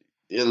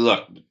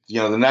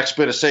next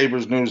bit of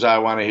Sabres news I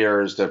want to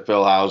hear is that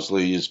Phil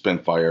Housley has been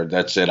fired.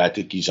 That's it. I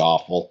think he's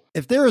awful.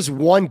 If there is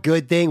one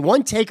good thing,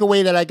 one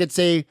takeaway that I could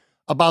say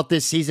about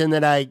this season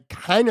that I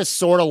kind of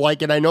sort of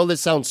like, and I know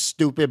this sounds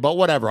stupid, but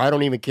whatever, I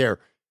don't even care.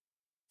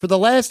 For the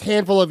last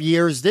handful of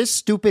years, this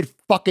stupid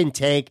fucking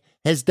tank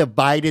has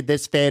divided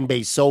this fan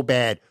base so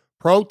bad.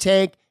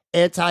 Pro-tank,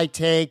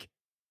 anti-tank.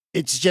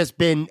 It's just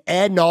been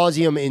ad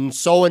nauseum and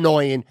so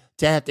annoying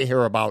to have to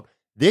hear about.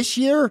 This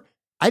year,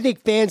 I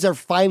think fans are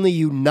finally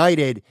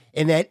united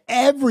in that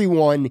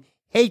everyone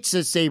hates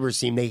the Sabres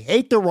team. They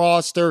hate the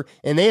roster,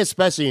 and they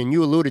especially, and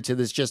you alluded to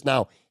this just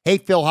now,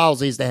 hate Phil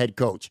Housley as the head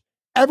coach.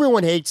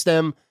 Everyone hates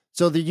them,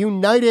 so they're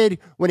united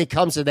when it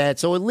comes to that.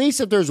 So at least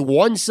if there's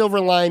one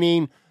silver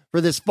lining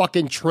for this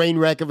fucking train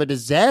wreck of a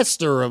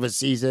disaster of a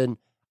season,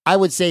 I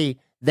would say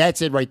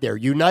that's it right there.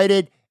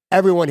 United,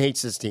 everyone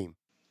hates this team.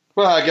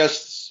 Well, I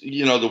guess,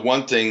 the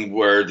one thing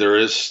where there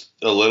is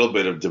a little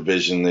bit of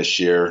division this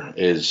year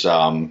is,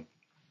 some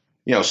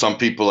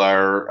people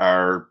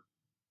are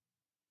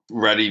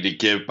ready to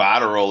give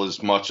Botterill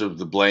as much of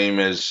the blame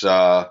as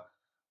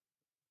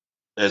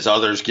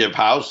others give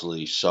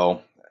Housley.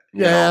 So,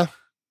 yeah,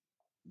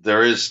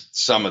 there is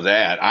some of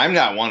that. I'm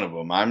not one of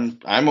them.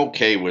 I'm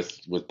okay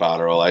with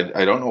Botterill.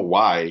 I don't know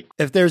why.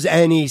 If there's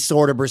any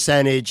sort of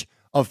percentage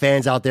of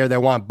fans out there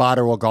that want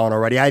Botterill gone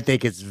already, I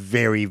think it's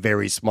very,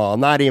 very small.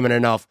 Not even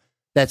enough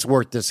that's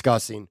worth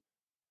discussing.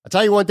 I'll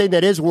tell you one thing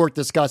that is worth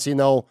discussing,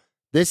 though.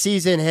 This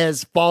season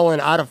has fallen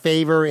out of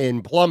favor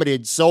and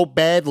plummeted so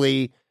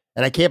badly,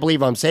 and I can't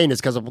believe I'm saying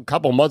this because a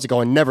couple months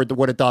ago I never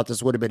would have thought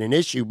this would have been an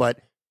issue, but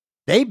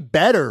they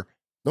better,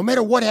 no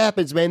matter what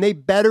happens, man, they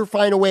better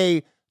find a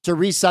way to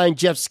re-sign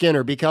Jeff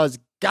Skinner because,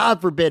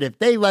 God forbid, if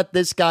they let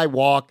this guy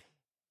walk,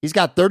 he's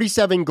got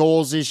 37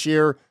 goals this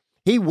year.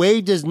 He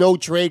waived his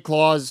no-trade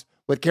clause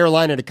with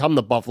Carolina to come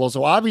to Buffalo,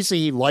 so obviously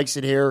he likes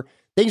it here.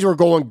 Things were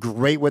going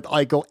great with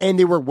Eichel, and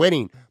they were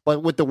winning.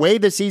 But with the way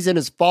the season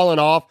has fallen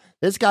off,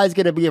 this guy's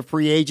going to be a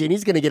free agent.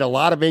 He's going to get a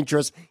lot of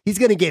interest. He's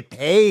going to get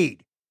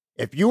paid.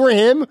 If you were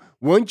him,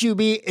 wouldn't you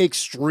be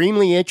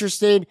extremely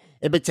interested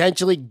in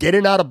potentially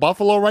getting out of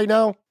Buffalo right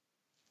now?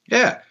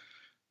 Yeah.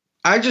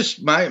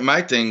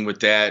 My thing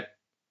with that,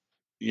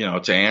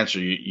 to answer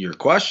your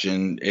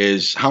question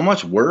is how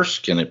much worse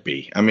can it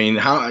be? I mean,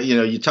 how,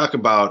 you talk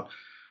about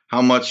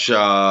how much,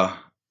 how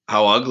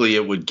ugly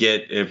it would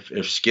get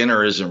if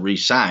Skinner isn't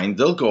re-signed.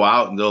 They'll go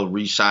out and they'll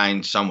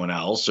re-sign someone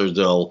else, or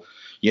they'll,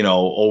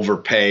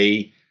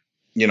 overpay,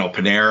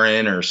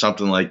 Panarin or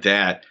something like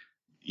that.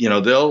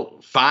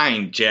 They'll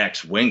find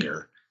Jack's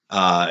winger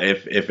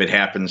if it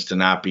happens to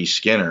not be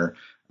Skinner,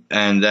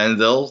 and then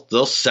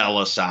they'll sell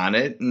us on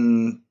it,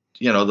 and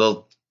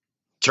they'll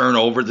turn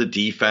over the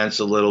defense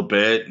a little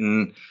bit,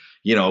 and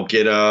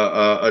get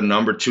a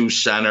number 2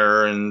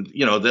 center, and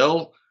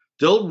they'll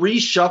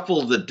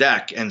reshuffle the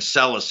deck and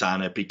sell us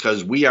on it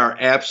because we are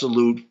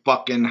absolute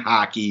fucking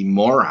hockey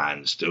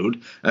morons,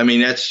 dude. I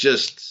mean, that's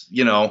just,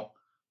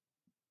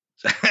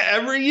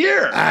 every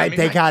year.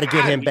 They got to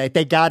get him back.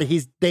 They got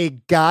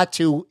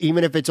to,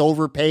 even if it's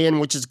overpaying,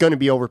 which is going to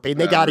be overpaid,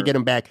 they got to get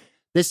him back.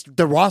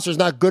 The roster's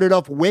not good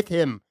enough with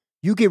him.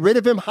 You get rid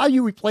of him, how are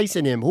you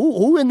replacing him?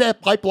 Who in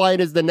that pipeline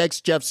is the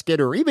next Jeff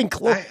Skinner? Even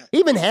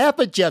half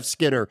of Jeff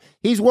Skinner.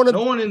 He's one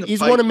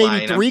of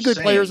maybe 3 good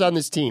players on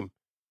this team.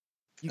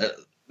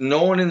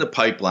 No one in the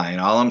pipeline.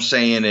 All I'm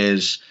saying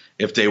is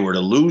if they were to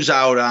lose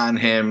out on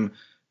him,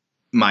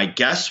 my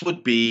guess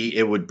would be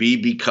it would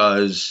be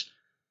because,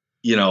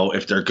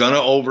 if they're going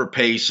to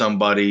overpay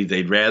somebody,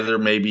 they'd rather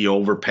maybe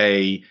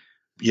overpay,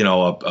 a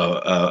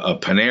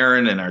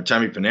Panarin and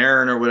Artemi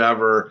Panarin or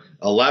whatever,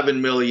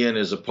 $11 million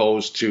as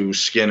opposed to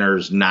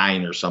Skinner's $9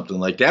 million or something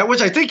like that,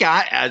 which I think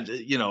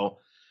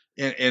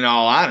in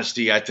all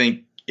honesty, I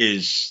think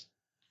is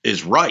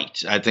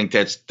right. I think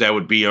that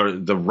would be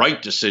the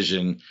right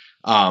decision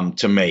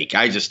to make.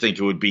 I just think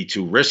it would be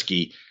too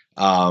risky,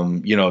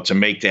 to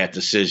make that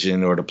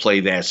decision or to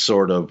play that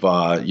sort of,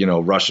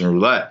 Russian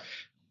roulette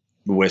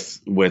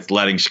with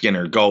letting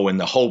Skinner go in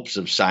the hopes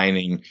of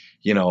signing,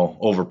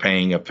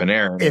 overpaying a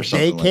Panarin. If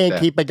they can't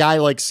keep a guy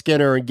like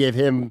Skinner and give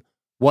him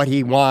what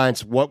he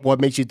wants, what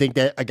makes you think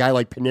that a guy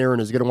like Panarin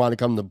is going to want to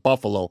come to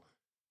Buffalo?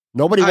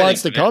 Nobody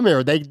wants to come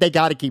here. They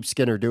got to keep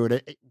Skinner doing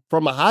it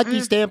from a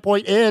hockey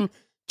standpoint, and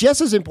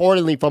just as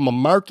importantly, from a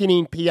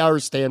marketing PR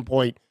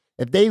standpoint.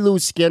 If they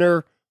lose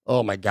Skinner,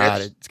 oh my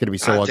God, it's going to be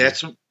so ugly.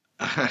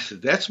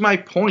 That's my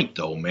point,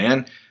 though,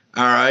 man.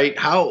 All right,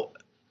 how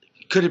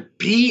could it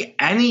be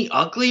any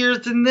uglier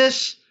than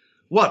this?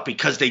 What?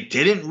 Because they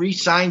didn't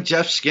re-sign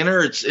Jeff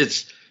Skinner?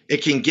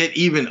 It can get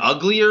even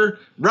uglier.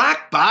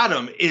 Rock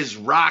bottom is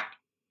rock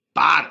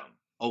bottom.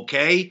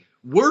 Okay,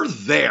 we're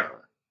there.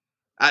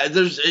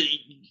 There's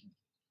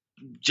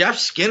Jeff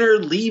Skinner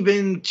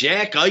leaving,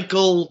 Jack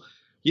Eichel,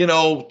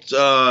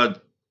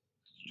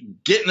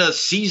 getting a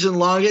season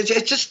long.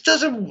 It just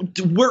doesn't.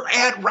 We're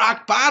at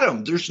rock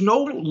bottom. There's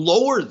no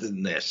lower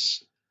than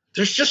this.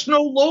 There's just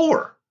no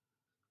lower.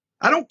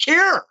 I don't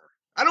care.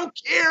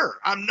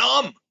 I'm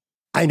numb.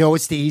 I know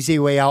it's the easy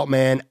way out,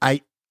 man.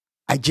 I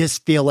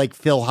just feel like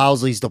Phil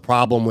Housley's the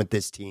problem with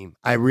this team.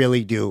 I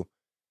really do.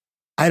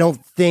 I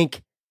don't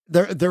think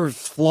they're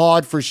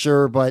flawed for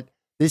sure, but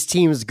this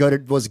team was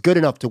good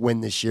enough to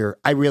win this year.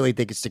 I really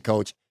think it's the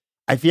coach.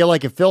 I feel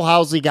like if Phil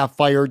Housley got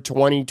fired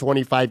 20,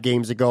 25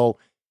 games ago,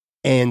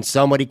 and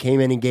somebody came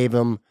in and gave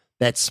them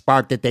that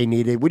spark that they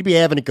needed, we'd be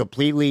having a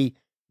completely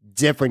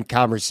different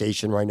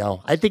conversation right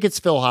now. I think it's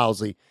Phil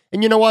Housley.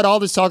 And you know what? All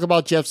this talk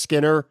about Jeff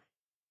Skinner,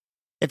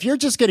 if you're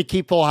just going to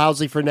keep Phil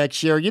Housley for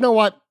next year, you know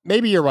what?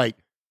 Maybe you're right.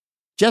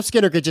 Jeff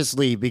Skinner could just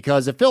leave,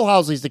 because if Phil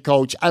Housley's the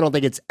coach, I don't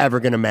think it's ever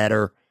going to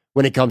matter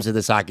when it comes to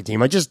this hockey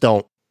team. I just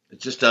don't. It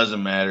just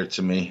doesn't matter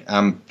to me.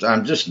 I'm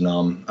just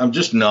numb. I'm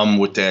just numb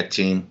with that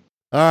team.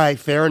 All right,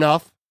 fair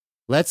enough.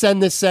 Let's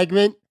end this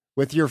segment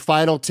with your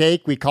final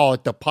take. We call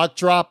it the puck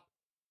drop.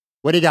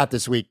 What do you got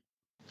this week?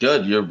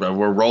 Good.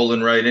 We're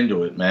rolling right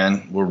into it,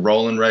 man. We're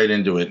rolling right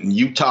into it. And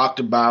you talked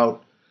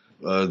about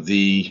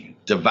the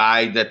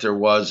divide that there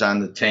was on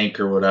the tank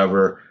or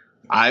whatever.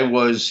 I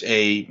was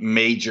a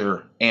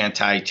major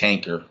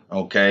anti-tanker,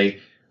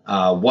 okay?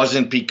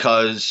 Wasn't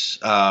because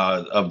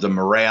of the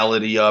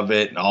morality of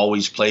it and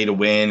always play to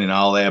win and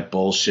all that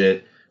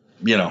bullshit.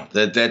 You know,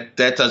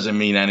 that doesn't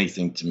mean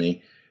anything to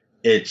me.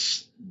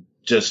 It's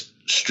just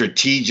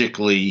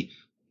strategically,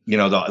 you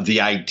know,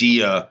 the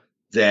idea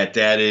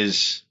that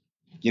is,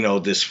 you know,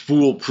 this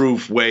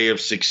foolproof way of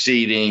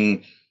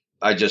succeeding.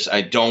 I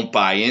don't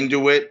buy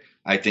into it.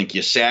 I think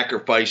you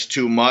sacrifice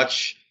too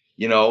much.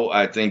 You know,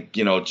 I think,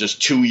 you know,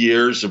 just 2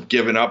 years of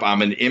giving up.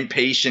 I'm an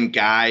impatient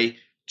guy.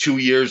 2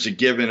 years of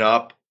giving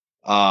up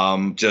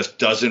just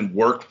doesn't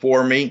work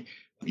for me.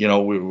 You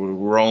know,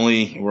 we're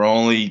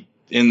only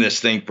in this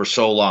thing for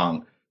so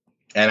long.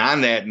 And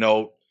on that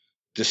note,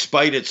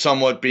 despite it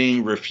somewhat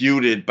being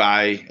refuted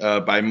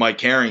by Mike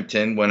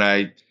Harrington when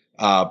I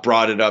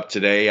brought it up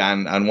today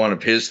on one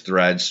of his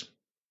threads,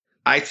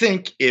 I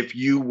think if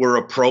you were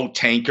a pro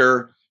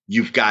tanker,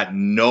 you've got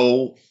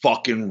no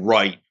fucking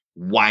right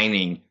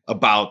whining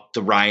about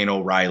the Ryan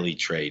O'Reilly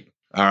trade.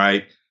 All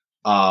right.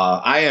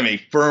 I am a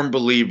firm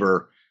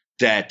believer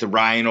that the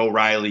Ryan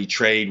O'Reilly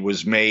trade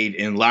was made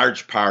in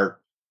large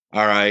part,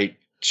 all right,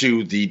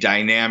 to the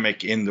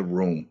dynamic in the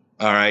room.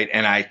 All right.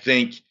 And I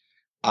think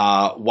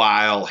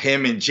while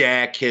him and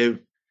Jack have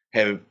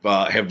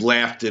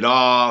laughed it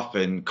off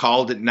and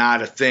called it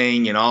not a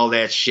thing and all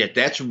that shit,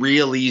 that's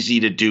real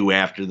easy to do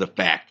after the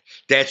fact.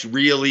 That's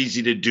real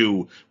easy to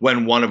do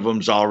when one of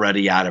them's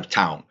already out of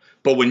town.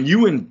 But when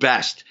you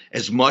invest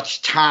as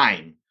much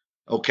time,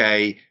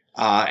 okay,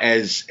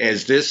 as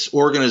this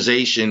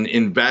organization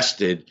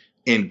invested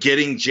in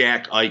getting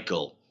Jack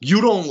Eichel,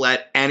 you don't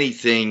let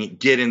anything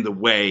get in the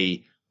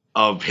way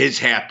of his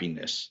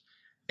happiness.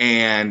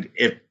 And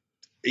if,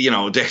 you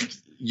know, that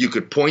you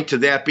could point to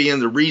that being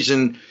the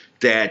reason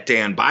that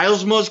Dan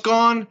Bilesma's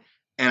gone.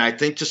 And I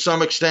think to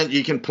some extent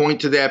you can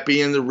point to that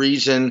being the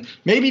reason,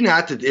 maybe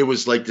not that it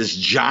was like this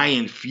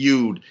giant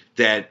feud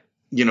that,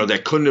 you know,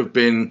 that couldn't have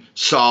been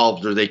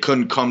solved or they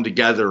couldn't come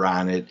together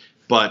on it,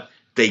 but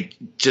they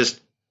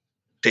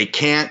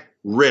can't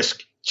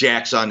risk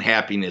Jack's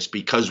unhappiness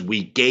because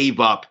we gave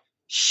up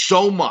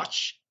so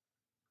much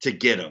to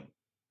get him.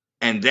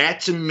 And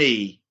that to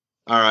me,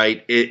 all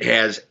right, it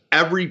has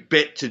every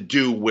bit to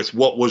do with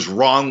what was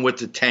wrong with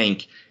the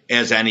tank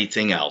as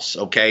anything else,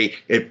 okay?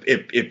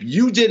 If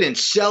you didn't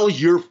sell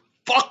your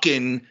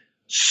fucking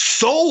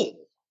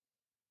soul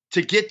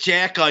to get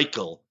Jack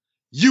Eichel,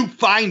 you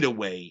find a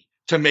way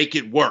to make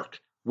it work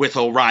with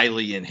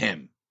O'Reilly and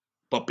him.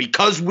 But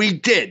because we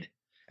did,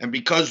 and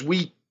because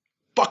we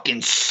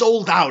fucking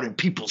sold out and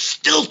people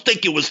still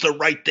think it was the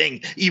right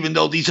thing, even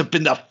though these have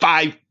been the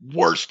 5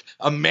 worst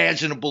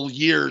imaginable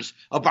years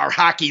of our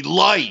hockey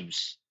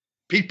lives,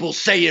 people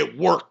say it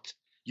worked.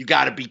 You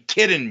got to be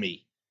kidding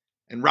me.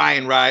 And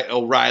Ryan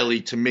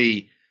O'Reilly, to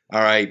me,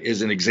 all right,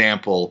 is an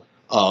example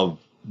of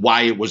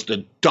why it was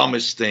the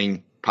dumbest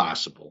thing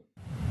possible.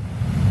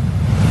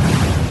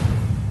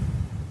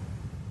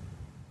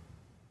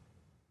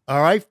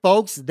 All right,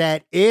 folks,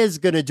 that is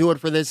going to do it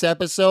for this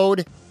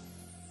episode.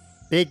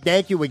 Big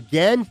thank you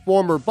again,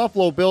 former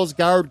Buffalo Bills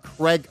guard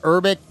Kraig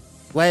Urbik.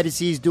 Glad to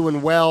see he's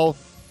doing well.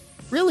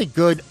 Really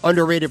good,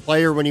 underrated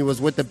player when he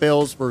was with the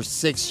Bills for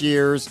 6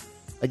 years.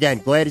 Again,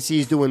 glad to see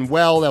he's doing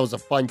well. That was a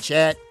fun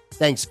chat.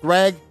 Thanks,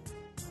 Greg.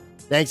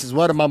 Thanks as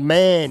well to my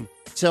man,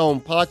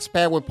 Tone Pucks.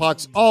 Pat with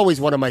Pucks, always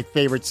one of my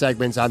favorite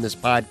segments on this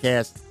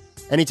podcast.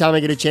 Anytime I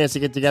get a chance to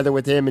get together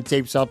with him and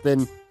tape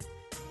something,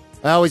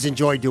 I always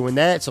enjoy doing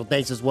that. So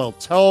thanks as well,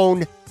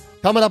 Tone.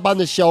 Coming up on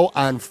the show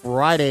on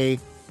Friday,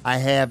 I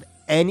have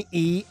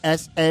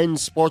NESN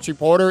sports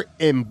reporter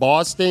in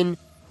Boston,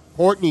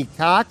 Courtney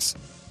Cox.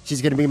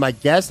 She's going to be my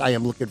guest. I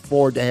am looking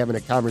forward to having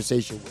a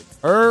conversation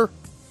with her.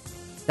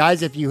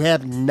 Guys, if you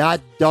have not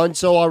done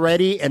so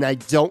already, and I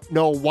don't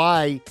know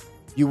why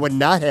you would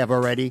not have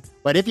already,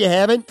 but if you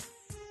haven't,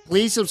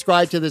 please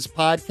subscribe to this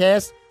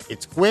podcast.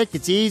 It's quick,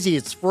 it's easy,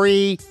 it's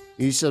free.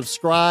 You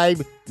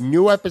subscribe,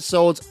 new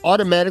episodes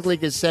automatically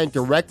get sent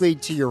directly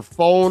to your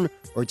phone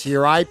or to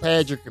your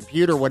iPad, your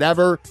computer,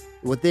 whatever,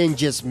 within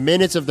just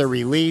minutes of the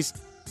release.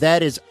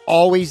 That is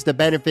always the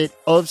benefit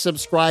of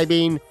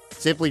subscribing.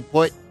 Simply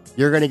put,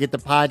 you're going to get the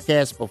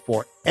podcast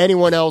before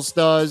anyone else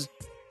does.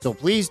 So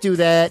please do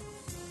that.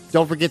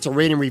 Don't forget to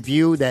rate and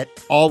review. That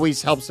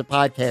always helps the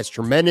podcast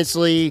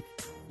tremendously.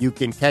 You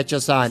can catch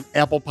us on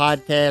Apple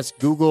Podcasts,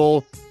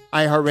 Google,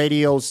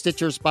 iHeartRadio,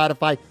 Stitcher,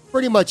 Spotify,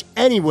 pretty much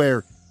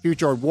anywhere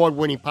future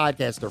award-winning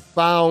podcasts are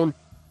found.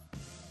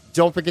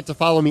 Don't forget to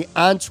follow me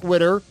on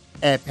Twitter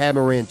at Pat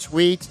Moran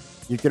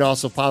Tweets. You can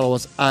also follow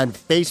us on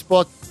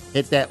Facebook.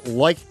 Hit that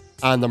like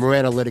on the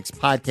Moran Analytics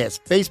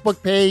Podcast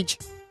Facebook page.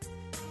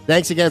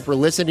 Thanks again for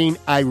listening.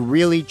 I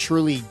really,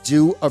 truly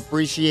do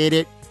appreciate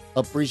it.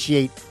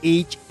 Appreciate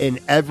each and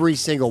every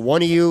single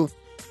one of you.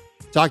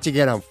 Talk to you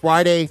again on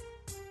Friday.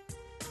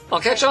 I'll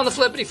catch you on the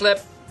flippity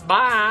flip.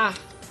 Bye.